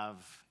we have,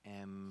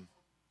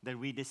 that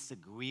we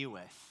disagree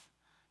with,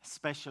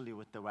 especially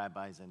with the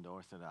rabbis and the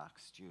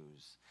Orthodox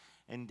Jews.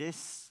 And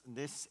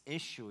this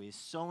issue is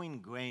so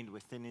ingrained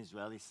within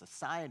Israeli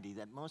society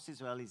that most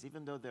Israelis,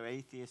 even though they're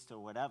atheists or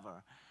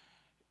whatever,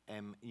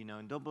 and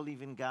don't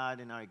believe in God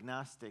and are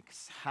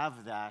agnostics,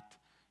 have that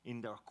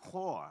in their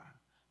core.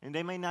 And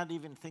they may not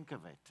even think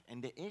of it.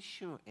 And the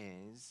issue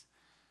is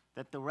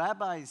that the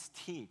rabbis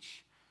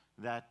teach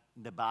that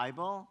the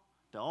Bible,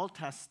 the Old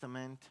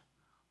Testament,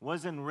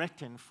 wasn't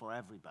written for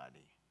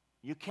everybody.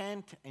 You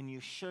can't and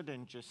you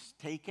shouldn't just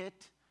take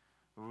it,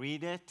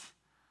 read it,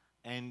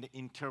 and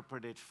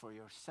interpret it for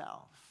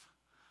yourself.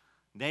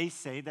 They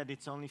say that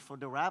it's only for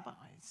the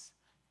rabbis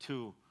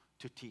to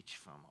teach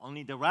from.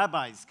 Only the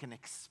rabbis can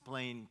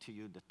explain to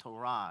you the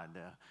Torah,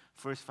 the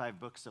first 5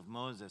 books of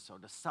Moses, or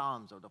the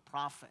Psalms, or the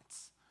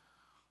prophets,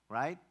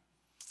 right?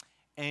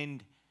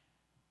 And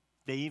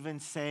they even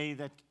say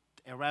that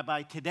a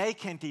rabbi today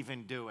can't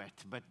even do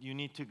it, but you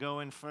need to go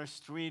and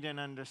first read and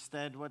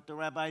understand what the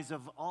rabbis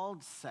of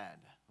old said,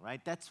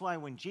 right? That's why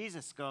when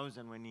Jesus goes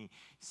and when he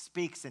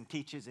speaks and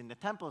teaches in the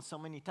temple, so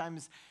many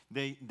times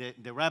the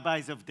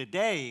rabbis of the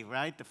day,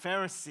 right, the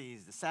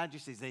Pharisees, the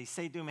Sadducees, they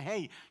say to him,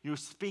 hey, you're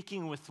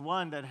speaking with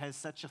one that has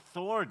such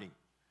authority,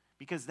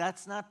 because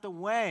that's not the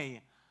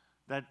way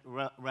that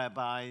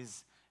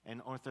rabbis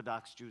and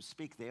Orthodox Jews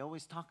speak. They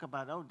always talk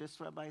about, oh, this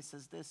rabbi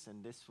says this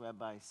and this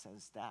rabbi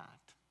says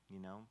that,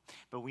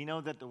 But we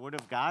know that the Word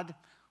of God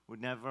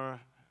would never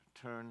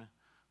turn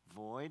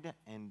void,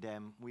 and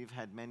we've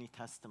had many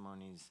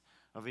testimonies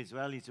of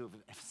Israelis who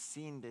have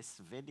seen this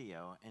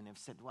video and have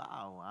said,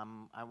 wow,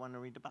 I want to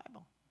read the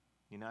Bible.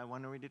 I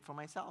want to read it for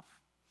myself.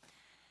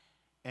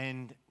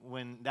 And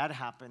when that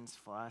happens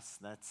for us,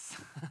 that's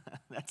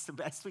that's the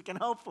best we can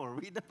hope for.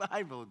 Read the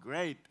Bible,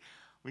 great.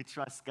 We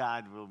trust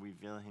God will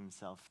reveal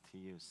himself to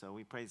you. So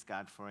we praise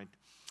God for it.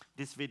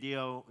 This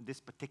video,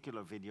 this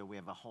particular video, we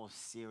have a whole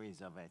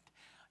series of it,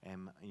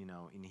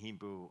 in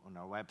Hebrew on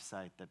our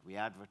website that we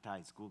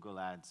advertise, Google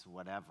ads,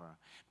 whatever.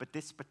 But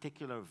this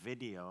particular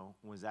video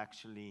was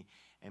actually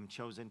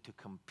chosen to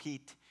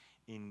compete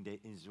in the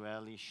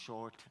Israeli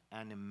short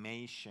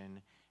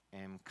animation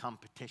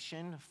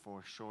competition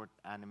for short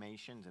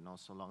animations and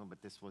also long,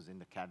 but this was in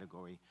the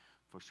category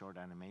for short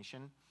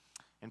animation.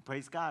 And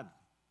praise God,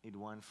 it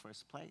won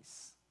first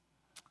place.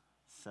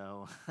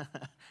 So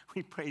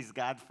we praise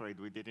God for it.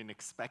 We didn't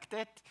expect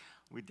it.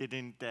 We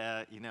didn't,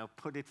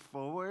 put it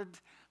forward.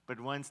 But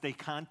once they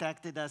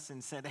contacted us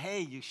and said,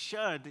 hey, you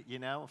should,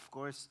 of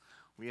course,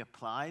 we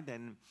applied.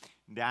 And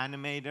the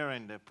animator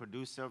and the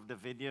producer of the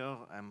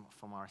video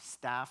from our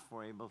staff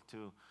were able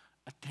to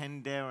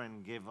attend there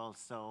and give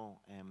also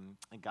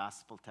a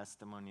gospel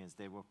testimony as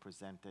they were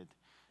presented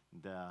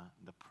the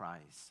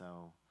prize.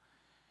 So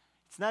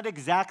it's not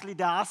exactly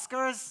the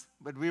Oscars,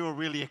 but we were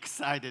really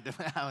excited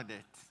about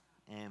it.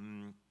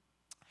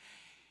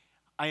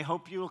 I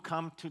hope you will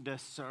come to the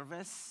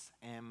service.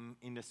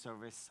 In the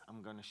service,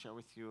 I'm going to share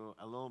with you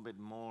a little bit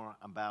more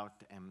about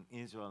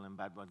Israel and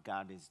about what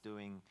God is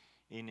doing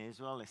in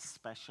Israel,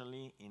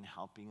 especially in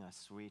helping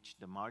us reach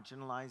the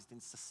marginalized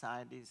in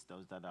societies,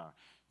 those that are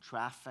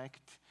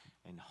trafficked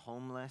and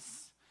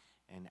homeless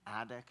and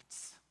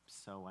addicts.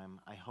 So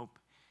I hope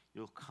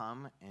you'll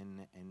come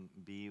and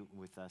be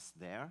with us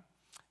there.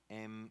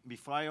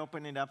 Before I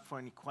open it up for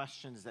any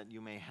questions that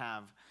you may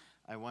have,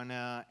 I want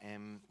to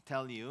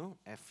tell you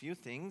a few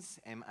things.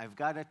 I've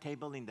got a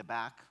table in the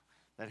back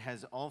that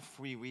has all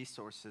free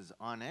resources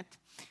on it.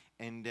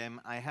 And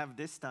I have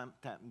this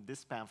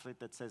pamphlet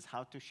that says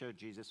how to share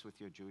Jesus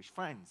with your Jewish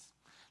friends.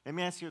 Let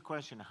me ask you a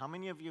question. How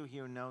many of you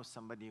here know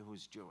somebody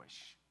who's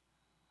Jewish?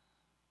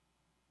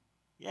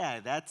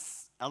 Yeah,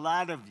 that's a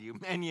lot of you,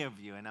 many of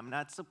you, and I'm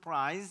not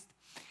surprised.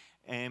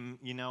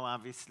 You know,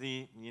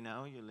 obviously, you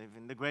live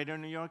in the greater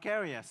New York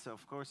area, so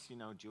of course, you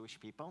know Jewish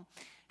people.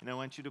 And I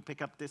want you to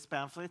pick up this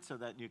pamphlet so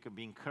that you can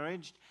be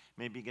encouraged,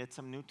 maybe get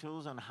some new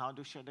tools on how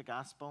to share the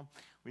gospel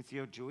with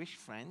your Jewish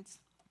friends.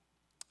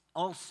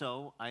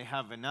 Also, I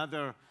have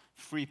another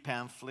free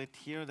pamphlet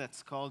here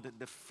that's called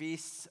The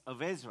Feasts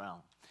of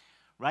Israel.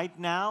 Right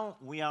now,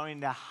 we are in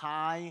the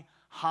high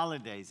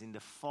holidays, in the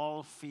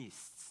fall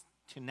feasts.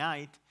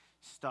 Tonight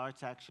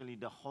starts actually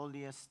the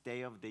holiest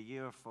day of the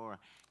year for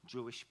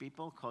Jewish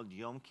people called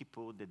Yom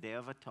Kippur, the Day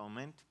of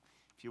Atonement.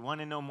 If you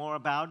want to know more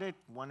about it,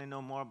 want to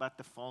know more about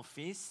the fall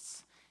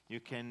feasts, you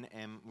can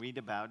read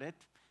about it.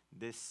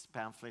 This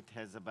pamphlet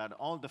has about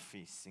all the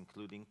feasts,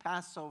 including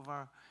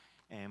Passover,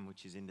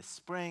 which is in the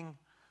spring,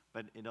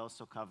 but it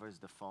also covers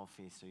the fall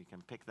feast, so you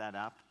can pick that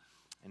up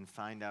and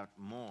find out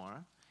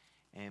more.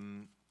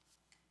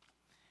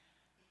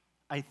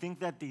 I think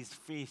that these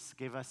feasts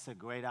give us a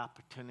great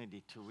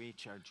opportunity to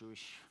reach our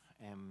Jewish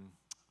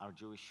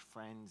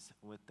friends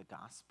with the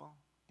gospel.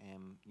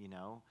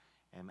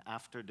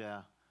 After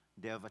the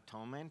Day of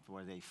Atonement,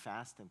 where they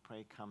fast and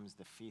pray, comes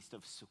the Feast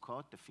of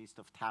Sukkot, the Feast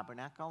of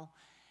Tabernacle,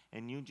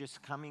 and you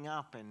just coming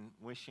up and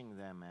wishing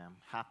them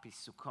happy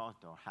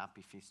Sukkot or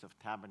happy Feast of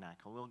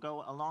Tabernacle will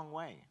go a long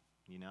way,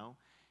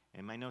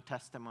 And I know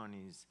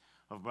testimonies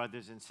of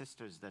brothers and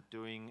sisters that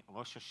during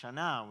Rosh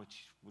Hashanah,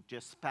 which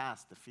just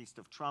passed, the Feast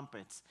of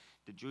Trumpets,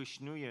 the Jewish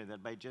New Year,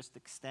 that by just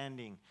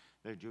extending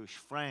their Jewish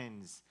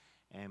friends,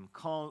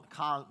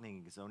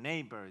 colleagues or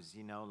neighbors,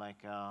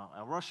 like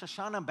a Rosh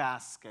Hashanah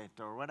basket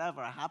or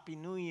whatever, a Happy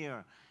New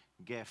Year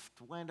gift,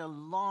 went a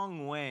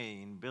long way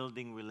in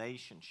building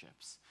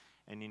relationships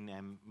and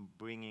in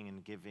bringing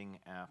and giving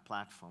a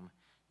platform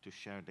to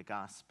share the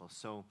gospel.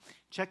 So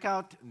check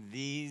out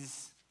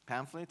these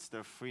pamphlets.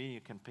 They're free.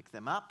 You can pick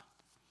them up.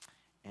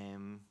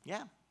 And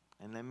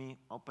let me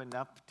open it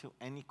up to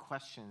any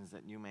questions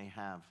that you may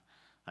have.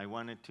 I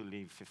wanted to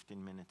leave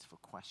 15 minutes for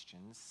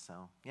questions.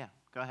 So,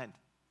 go ahead.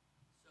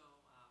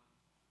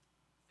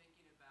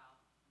 Thinking about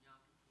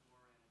Yom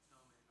Kippur and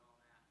Atonement and all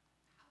that,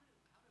 how do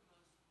most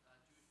Jewish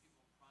people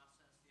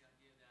process the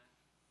idea that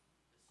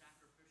the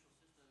sacrificial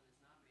system is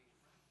not being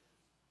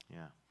practiced?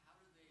 Yeah. How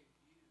do they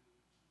view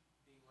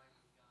being right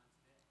with God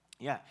today?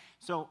 Yeah,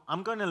 so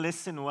I'm going to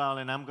listen well,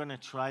 and I'm going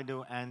to try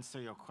to answer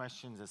your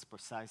questions as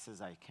precise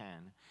as I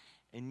can.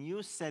 And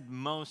you said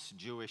most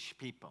Jewish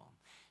people.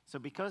 So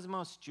because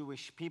most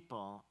Jewish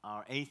people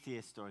are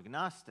atheists or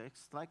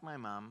agnostics, like my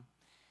mom,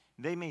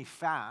 they may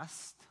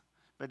fast,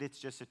 but it's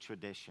just a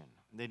tradition.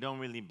 They don't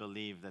really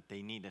believe that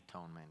they need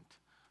atonement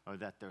or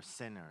that they're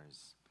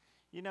sinners.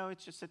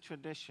 It's just a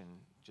tradition,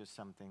 just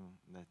something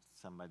that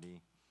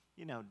somebody,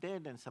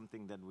 did and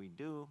something that we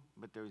do,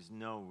 but there's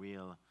no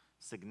real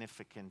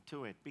significant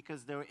to it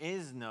because there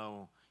is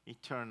no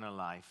eternal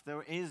life.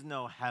 There is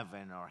no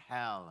heaven or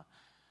hell.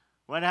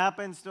 What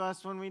happens to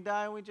us when we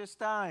die? We just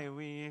die.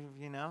 We,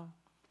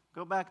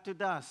 go back to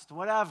dust,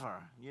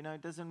 whatever.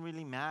 It doesn't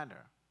really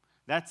matter.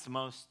 That's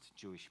most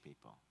Jewish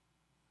people.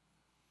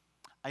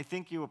 I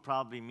think you were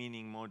probably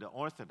meaning more the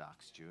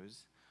Orthodox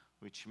Jews,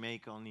 which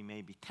make only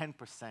maybe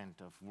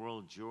 10% of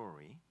world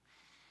Jewry.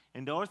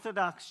 And the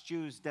Orthodox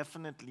Jews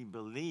definitely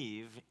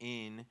believe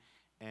in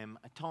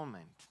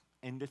atonement.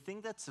 And the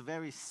thing that's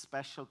very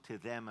special to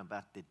them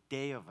about the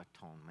Day of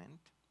Atonement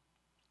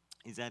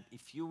is that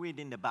if you read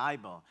in the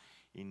Bible,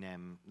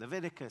 in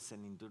Leviticus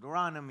and in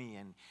Deuteronomy,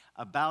 and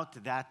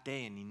about that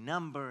day, and in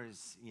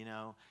Numbers,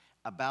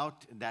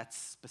 about that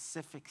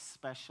specific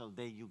special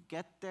day, you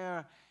get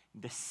there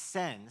the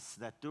sense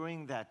that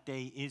during that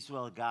day,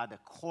 Israel got a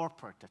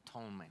corporate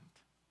atonement.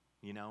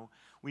 You know,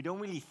 we don't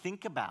really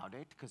think about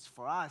it because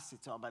for us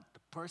it's all about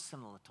the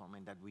personal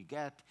atonement that we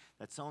get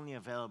that's only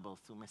available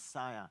through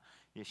Messiah,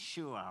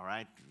 Yeshua,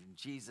 right?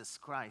 Jesus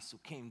Christ, who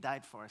came,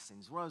 died for our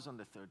sins, rose on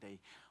the third day.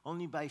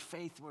 Only by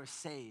faith we're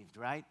saved,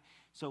 right?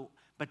 So,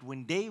 but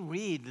when they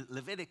read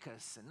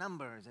Leviticus and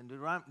Numbers and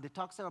Deuteronomy, it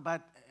talks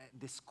about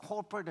this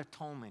corporate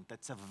atonement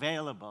that's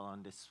available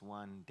on this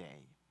one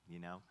day, you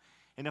know?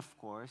 And of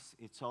course,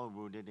 it's all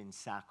rooted in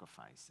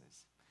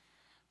sacrifices.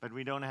 But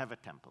we don't have a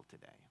temple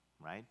today,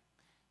 right?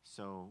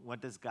 So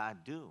what does God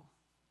do?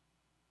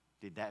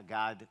 Did that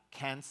God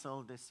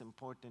cancel this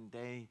important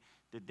day,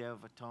 the Day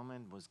of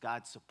Atonement? Was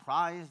God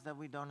surprised that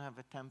we don't have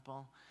a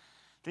temple?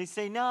 They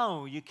say,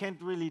 no, you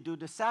can't really do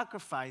the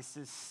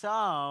sacrifices.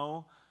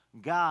 So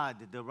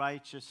God, the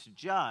righteous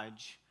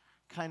judge,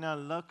 kind of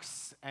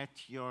looks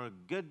at your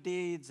good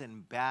deeds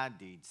and bad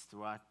deeds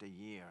throughout the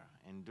year.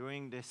 And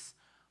during this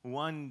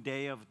one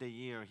day of the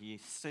year, he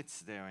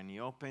sits there and he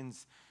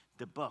opens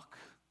the book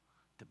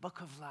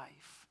of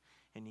life.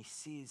 And he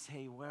sees,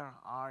 hey, where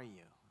are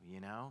you,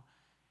 you know?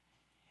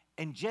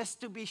 And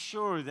just to be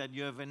sure that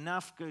you have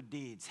enough good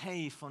deeds,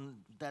 hey, if on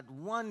that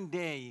one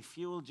day, if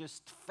you will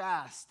just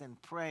fast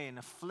and pray and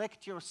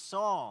afflict your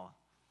soul,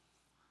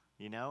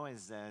 you know,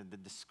 as the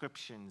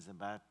descriptions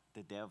about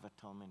the Day of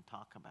Atonement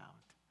talk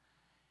about,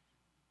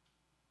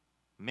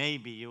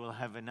 maybe you will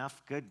have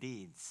enough good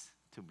deeds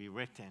to be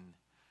written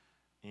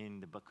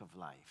in the book of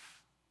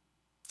life.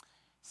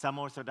 Some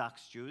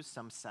Orthodox Jews,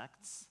 some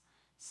sects,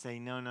 say,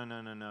 no,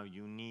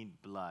 you need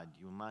blood.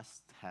 You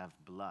must have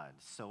blood.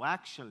 So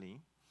actually,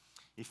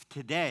 if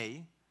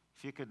today,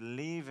 if you could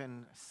leave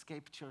and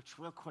escape church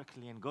real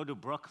quickly and go to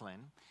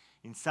Brooklyn,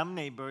 in some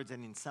neighborhoods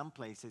and in some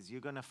places,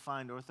 you're going to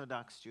find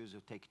Orthodox Jews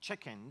who take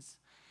chickens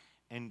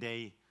and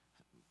they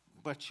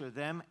butcher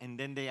them, and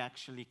then they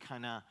actually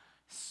kind of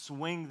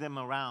swing them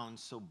around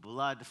so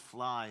blood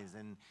flies,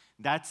 and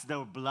that's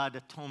their blood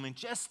atonement,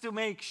 just to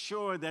make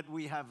sure that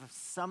we have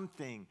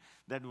something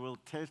that will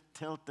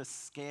tilt the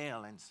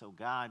scale, and so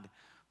God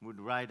would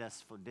write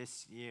us for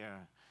this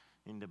year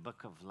in the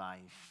book of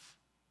life.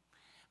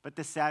 But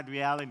the sad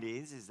reality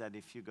is that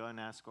if you go and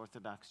ask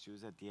Orthodox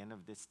Jews at the end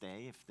of this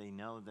day, if they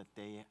know that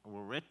they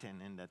were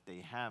written and that they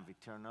have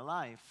eternal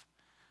life,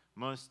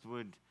 most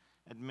would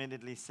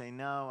admittedly say,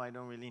 no, I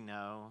don't really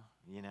know,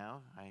 you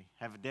know. I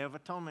have a Day of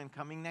Atonement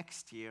coming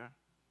next year,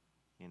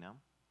 you know.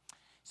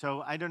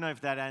 So I don't know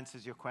if that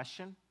answers your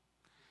question.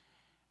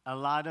 A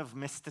lot of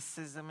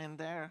mysticism in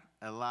there,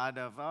 a lot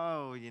of,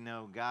 oh, you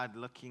know, God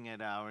looking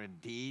at our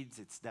deeds.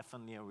 It's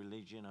definitely a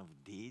religion of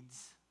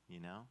deeds, you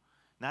know.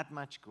 Not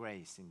much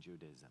grace in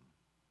Judaism.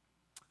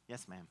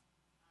 Yes, ma'am.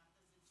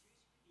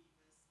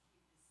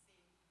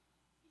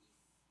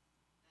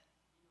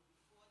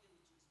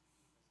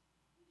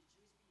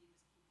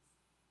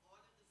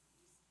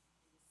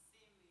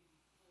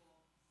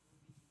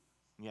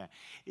 Yeah,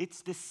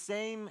 it's the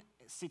same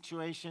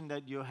situation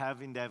that you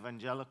have in the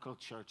evangelical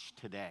church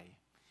today.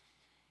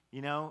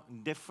 You know,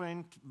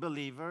 different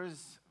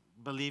believers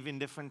believe in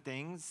different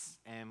things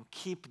and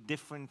keep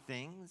different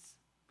things.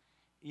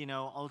 You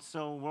know,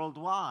 also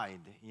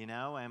worldwide, you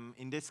know.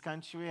 In this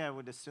country, I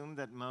would assume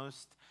that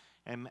most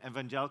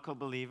evangelical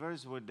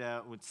believers would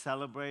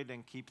celebrate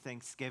and keep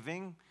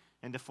Thanksgiving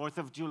and the 4th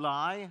of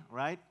July,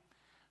 right?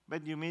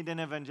 But you meet an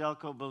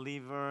evangelical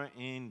believer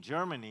in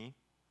Germany,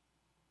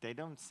 they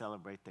don't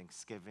celebrate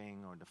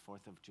Thanksgiving or the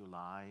 4th of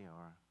July.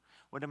 Or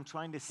what I'm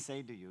trying to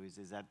say to you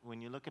is that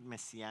when you look at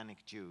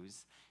Messianic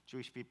Jews,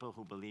 Jewish people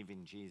who believe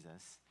in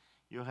Jesus,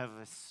 you have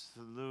a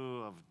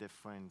slew of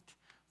different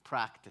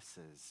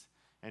practices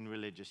and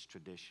religious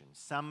traditions.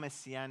 Some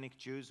Messianic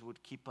Jews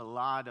would keep a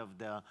lot of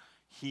the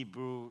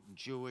Hebrew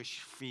Jewish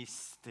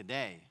feasts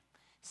today.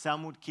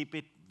 Some would keep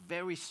it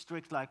very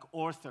strict like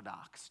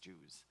Orthodox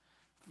Jews.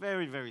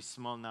 Very, very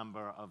small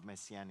number of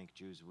Messianic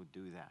Jews would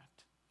do that.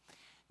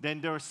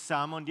 Then there are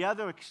some on the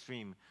other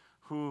extreme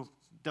who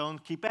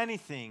don't keep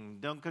anything,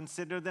 don't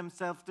consider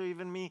themselves to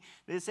even me.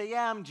 They say,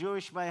 yeah, I'm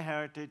Jewish by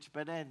heritage,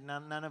 but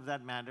none of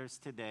that matters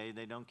today.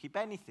 They don't keep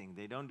anything.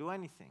 They don't do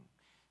anything.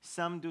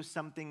 Some do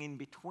something in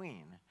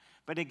between.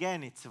 But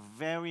again, it's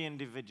very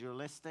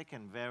individualistic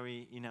and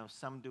very, you know,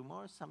 some do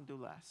more, some do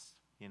less,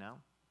 you know.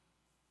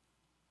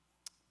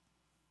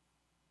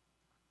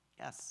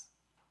 Yes?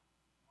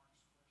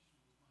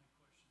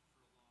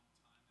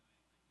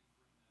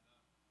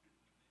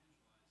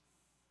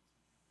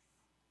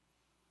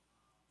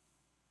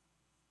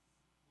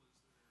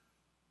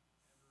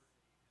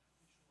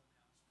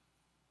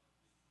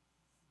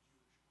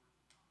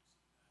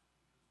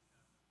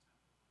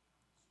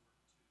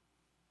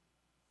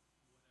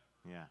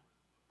 Yeah.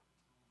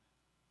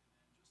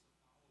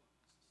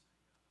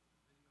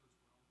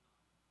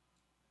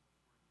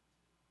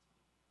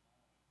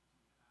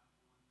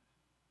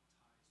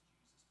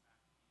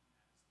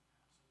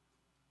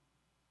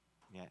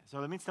 Yeah, so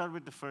let me start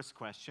with the first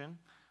question.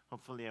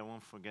 Hopefully I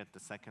won't forget the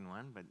second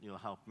one, but you'll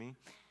help me.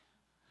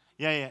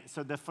 Yeah.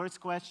 So the first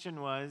question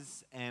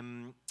was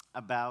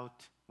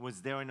about,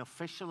 was there an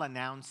official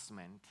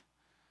announcement?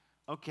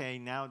 Okay,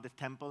 now the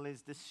temple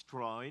is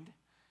destroyed,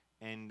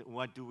 And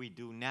what do we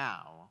do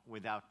now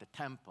without the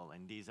temple?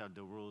 And these are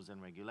the rules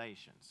and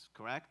regulations.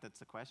 Correct? That's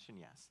the question?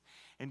 Yes.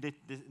 And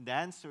the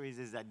answer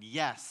is that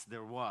yes,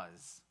 there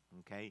was.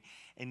 Okay?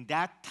 And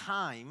that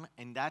time,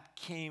 and that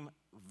came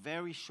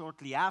very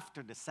shortly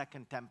after the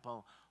second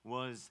temple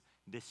was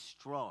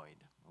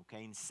destroyed.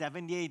 Okay? In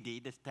 70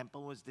 AD, the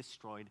temple was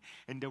destroyed,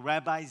 and the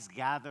rabbis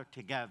gathered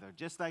together.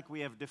 Just like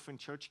we have different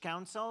church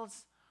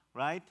councils,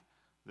 right?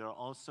 There are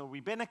also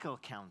rabbinical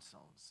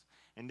councils.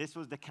 And this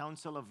was the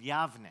Council of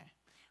Yavne,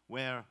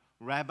 where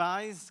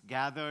rabbis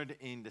gathered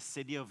in the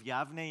city of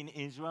Yavne in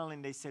Israel,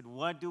 and they said,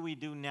 what do we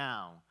do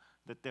now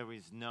that there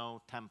is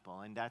no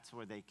temple? And that's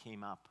where they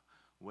came up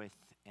with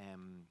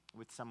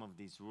some of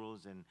these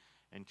rules and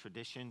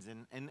traditions.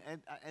 And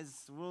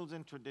as rules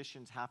and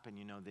traditions happen,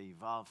 you know, they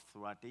evolve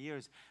throughout the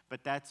years.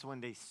 But that's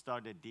when they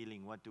started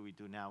dealing, what do we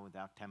do now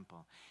without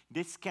temple?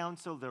 This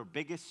council, their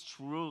biggest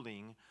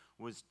ruling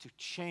was to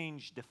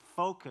change the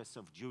focus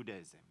of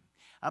Judaism.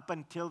 Up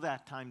until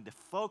that time, the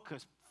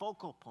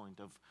focal point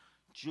of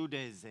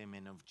Judaism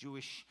and of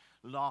Jewish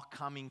law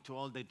coming to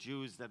all the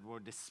Jews that were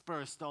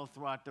dispersed all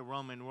throughout the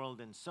Roman world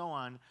and so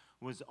on,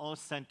 was all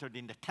centered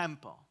in the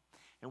temple.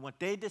 And what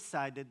they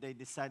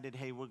decided,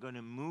 hey, we're going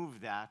to move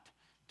that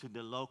to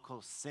the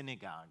local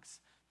synagogues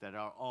that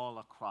are all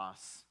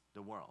across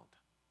the world,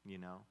 you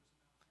know.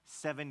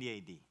 70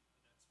 AD.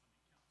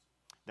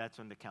 That's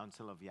when the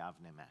Council of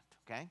Yavne met,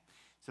 okay?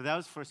 So that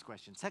was first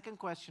question. Second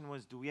question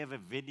was, do we have a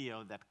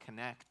video that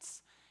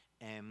connects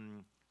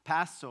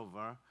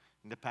Passover,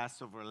 the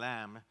Passover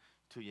lamb,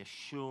 to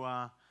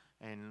Yeshua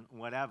and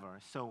whatever?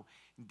 So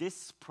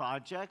this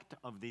project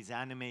of these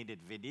animated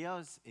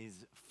videos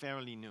is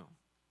fairly new.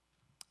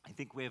 I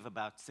think we have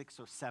about 6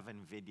 or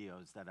 7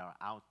 videos that are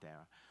out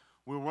there.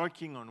 We're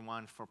working on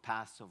one for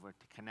Passover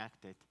to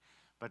connect it,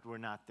 but we're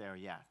not there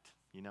yet.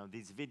 You know,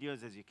 these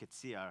videos, as you can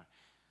see, are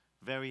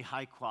very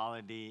high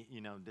quality.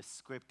 You know, the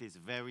script is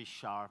very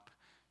sharp.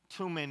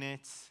 2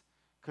 minutes,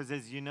 because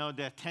as you know,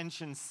 the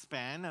attention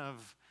span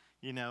of,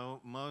 you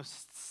know,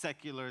 most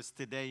seculars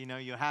today, you know,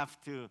 you have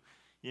to,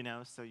 you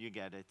know, so you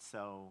get it.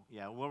 So,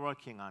 yeah, we're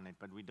working on it,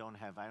 but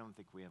I don't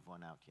think we have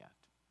one out yet.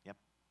 Yep.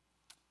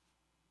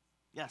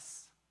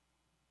 Yes?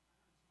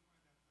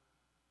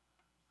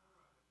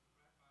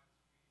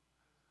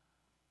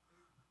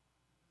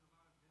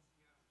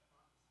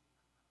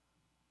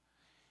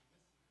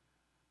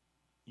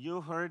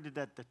 You heard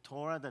that the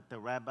Torah that the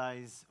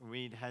rabbis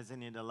read has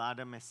in it a lot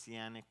of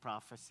messianic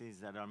prophecies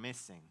that are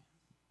missing.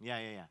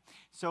 Yeah.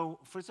 So,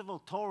 first of all,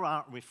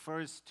 Torah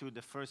refers to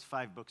the first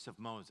 5 books of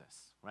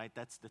Moses, right?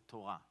 That's the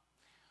Torah.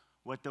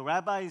 What the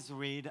rabbis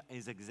read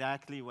is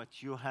exactly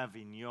what you have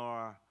in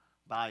your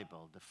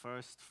Bible. The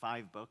first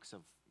 5 books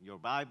of your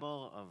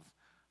Bible, of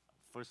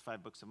first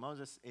 5 books of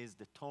Moses, is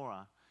the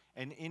Torah.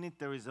 And in it,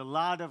 there is a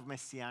lot of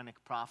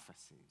messianic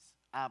prophecies.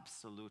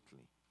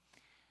 Absolutely.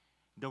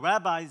 The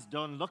rabbis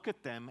don't look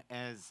at them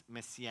as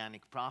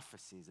messianic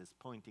prophecies, as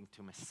pointing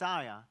to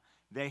Messiah.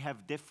 They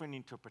have different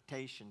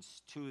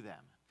interpretations to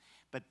them.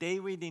 But they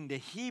read in the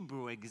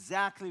Hebrew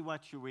exactly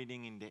what you're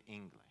reading in the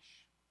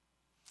English.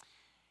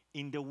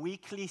 In the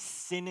weekly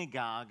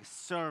synagogue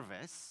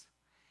service,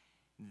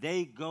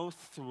 they go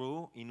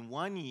through, in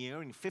 1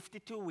 year, in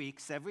 52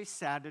 weeks, every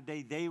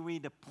Saturday, they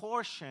read a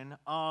portion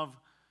of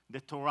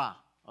the Torah,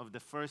 of the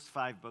first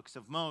 5 books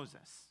of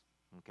Moses,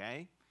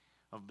 okay,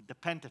 of the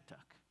Pentateuch.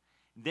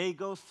 They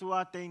go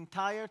throughout the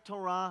entire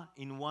Torah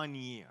in 1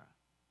 year,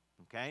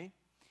 okay?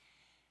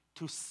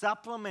 To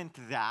supplement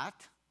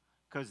that,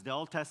 because the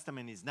Old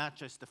Testament is not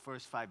just the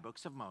first 5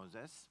 books of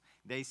Moses.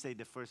 They say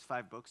the first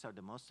 5 books are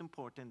the most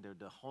important, they're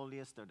the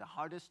holiest, they're the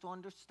hardest to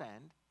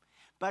understand.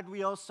 But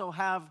we also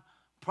have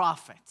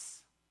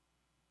prophets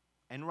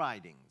and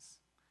writings.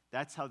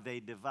 That's how they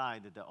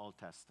divide the Old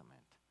Testament.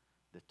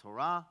 The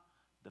Torah,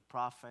 the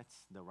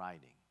prophets, the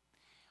writing.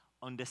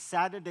 On the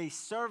Saturday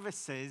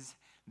services,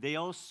 they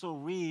also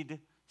read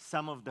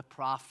some of the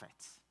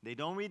prophets. They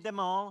don't read them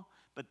all,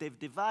 but they've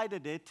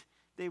divided it.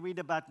 They read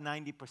about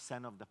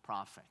 90% of the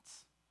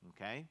prophets,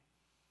 okay?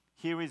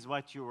 Here is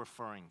what you're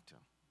referring to.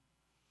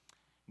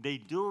 They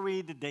do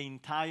read the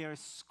entire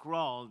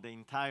scroll, the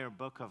entire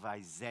book of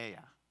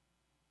Isaiah,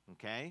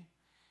 okay?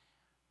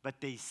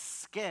 But they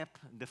skip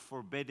the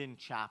forbidden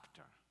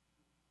chapter.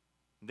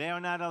 They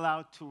are not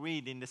allowed to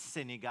read in the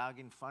synagogue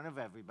in front of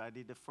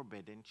everybody the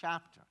forbidden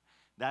chapter.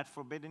 That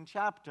forbidden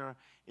chapter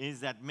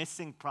is that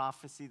missing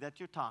prophecy that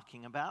you're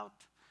talking about.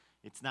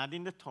 It's not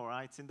in the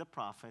Torah, it's in the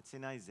prophets,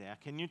 in Isaiah.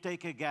 Can you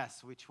take a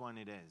guess which one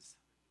it is?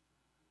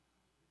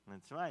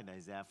 That's right,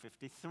 Isaiah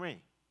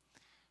 53.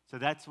 So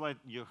that's what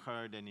you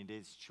heard, and it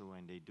is true,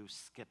 and they do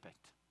skip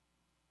it.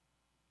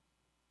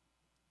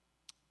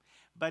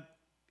 But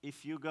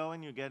if you go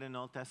and you get an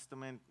Old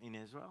Testament in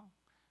Israel,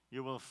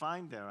 you will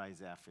find there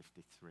Isaiah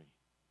 53,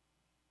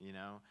 you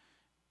know.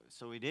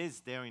 So it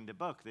is there in the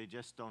book. They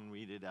just don't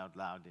read it out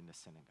loud in the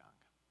synagogue.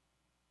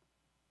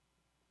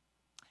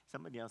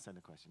 Somebody else had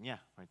a question. Yeah,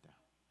 right there.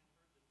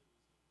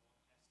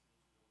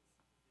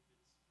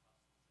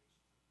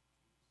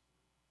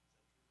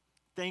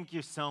 Thank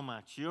you so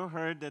much. You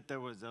heard that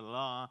there was a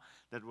law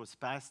that was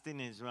passed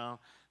in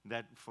Israel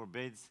that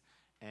forbids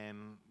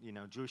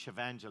Jewish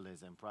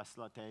evangelism,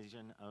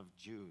 proselytization of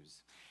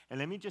Jews. And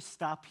let me just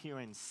stop here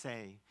and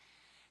say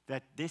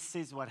that this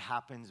is what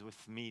happens with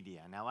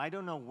media. Now, I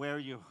don't know where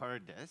you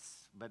heard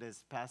this, but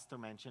as Pastor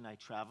mentioned, I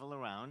travel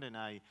around and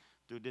I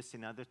do this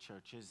in other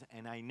churches,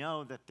 and I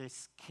know that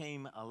this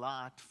came a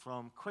lot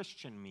from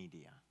Christian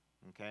media,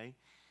 okay?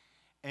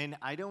 And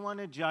I don't want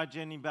to judge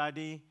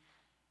anybody,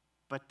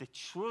 but the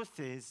truth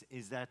is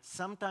that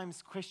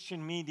sometimes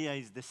Christian media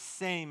is the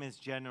same as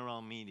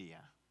general media.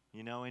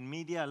 And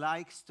media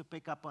likes to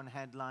pick up on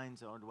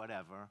headlines or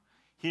whatever.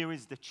 Here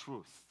is the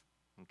truth,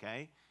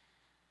 okay?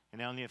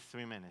 And I only have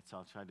 3 minutes.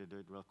 I'll try to do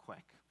it real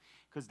quick.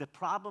 Because the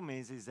problem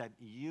is that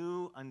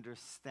you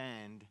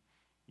understand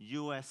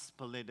U.S.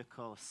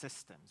 political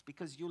systems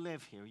because you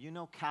live here. You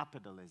know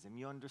capitalism.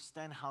 You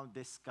understand how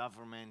this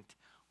government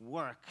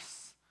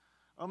works.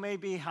 Or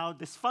maybe how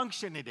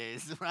dysfunction it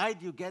is, right?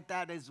 You get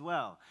that as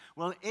well.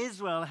 Well,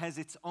 Israel has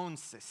its own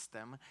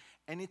system,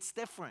 and it's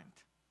different,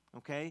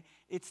 okay?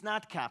 It's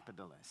not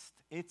capitalist.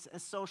 It's a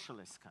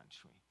socialist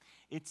country.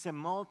 It's a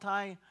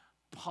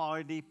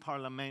multi-party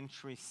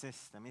parliamentary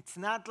system. It's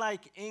not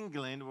like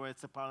England, where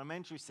it's a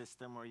parliamentary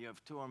system where you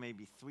have 2 or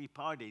maybe 3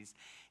 parties.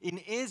 In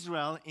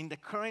Israel, in the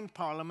current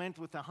parliament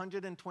with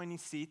 120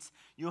 seats,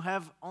 you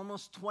have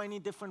almost 20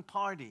 different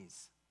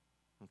parties,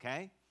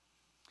 okay?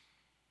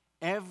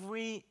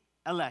 Every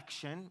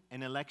election,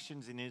 and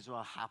elections in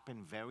Israel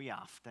happen very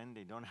often.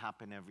 They don't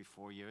happen every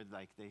 4 years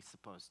like they're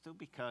supposed to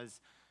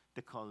because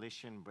the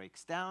coalition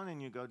breaks down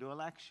and you go to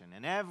election.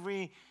 And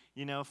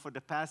for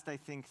the past, I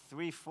think,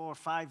 3, 4,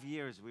 5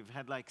 years, we've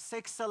had like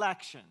 6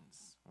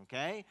 elections,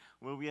 okay,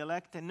 where we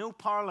elect a new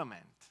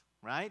parliament,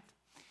 right?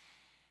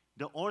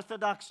 The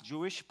Orthodox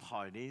Jewish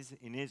parties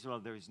in Israel,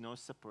 there is no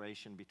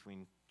separation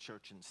between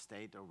church and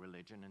state or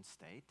religion and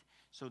state.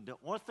 So the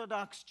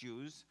Orthodox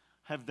Jews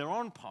have their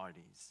own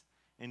parties,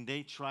 and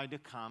they try to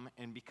come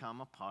and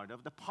become a part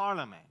of the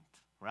parliament,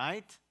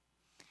 right?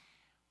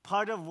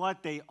 Part of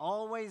what they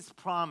always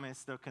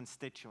promise their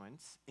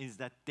constituents is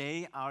that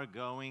they are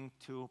going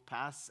to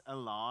pass a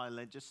law, a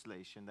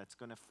legislation that's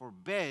going to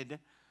forbid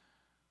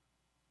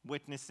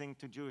witnessing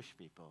to Jewish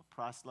people,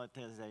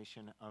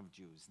 proselytization of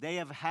Jews. They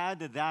have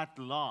had that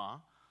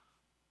law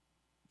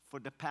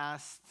for the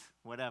past,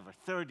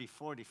 30,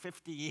 40,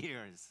 50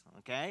 years,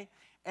 okay?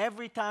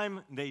 Every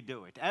time they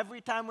do it. Every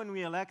time when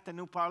we elect a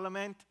new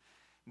parliament,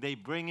 they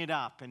bring it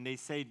up and they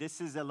say, this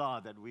is a law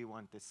that we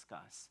want to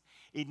discuss.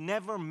 It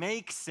never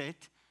makes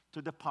it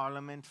to the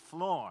parliament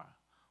floor.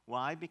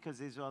 Why?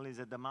 Because Israel is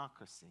a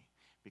democracy.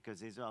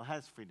 Because Israel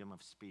has freedom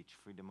of speech,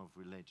 freedom of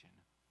religion.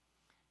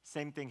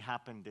 Same thing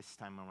happened this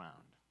time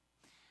around.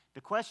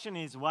 The question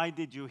is, why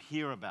did you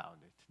hear about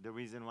it? The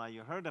reason why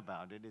you heard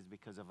about it is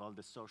because of all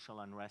the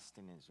social unrest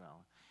in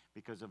Israel,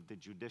 because of the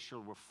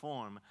judicial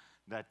reform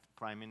that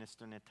Prime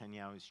Minister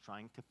Netanyahu is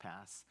trying to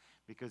pass,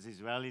 because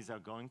Israelis are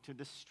going to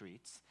the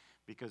streets,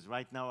 because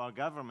right now our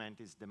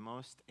government is the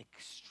most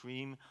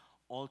extreme,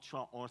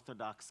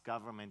 ultra-Orthodox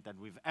government that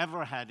we've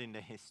ever had in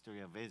the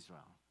history of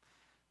Israel.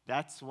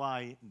 That's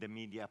why the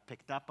media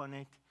picked up on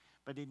it,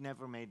 but it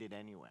never made it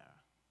anywhere,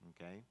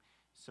 okay?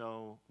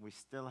 So we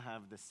still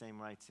have the same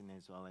rights in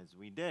Israel as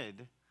we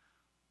did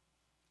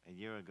a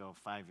year ago,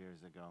 5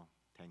 years ago,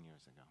 10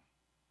 years ago.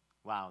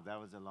 Wow, that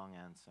was a long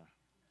answer.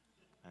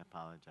 I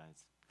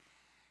apologize.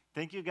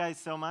 Thank you guys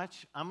so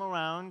much. I'm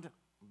around.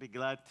 Be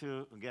glad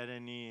to get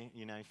any,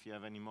 if you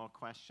have any more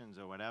questions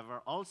or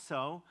whatever.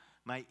 Also,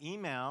 my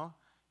email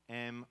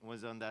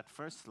was on that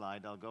first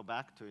slide. I'll go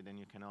back to it, and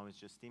you can always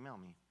just email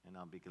me, and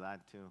I'll be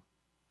glad to,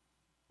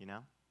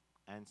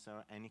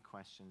 answer any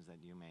questions that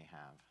you may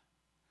have.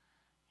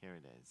 Here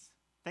it is.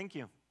 Thank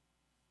you.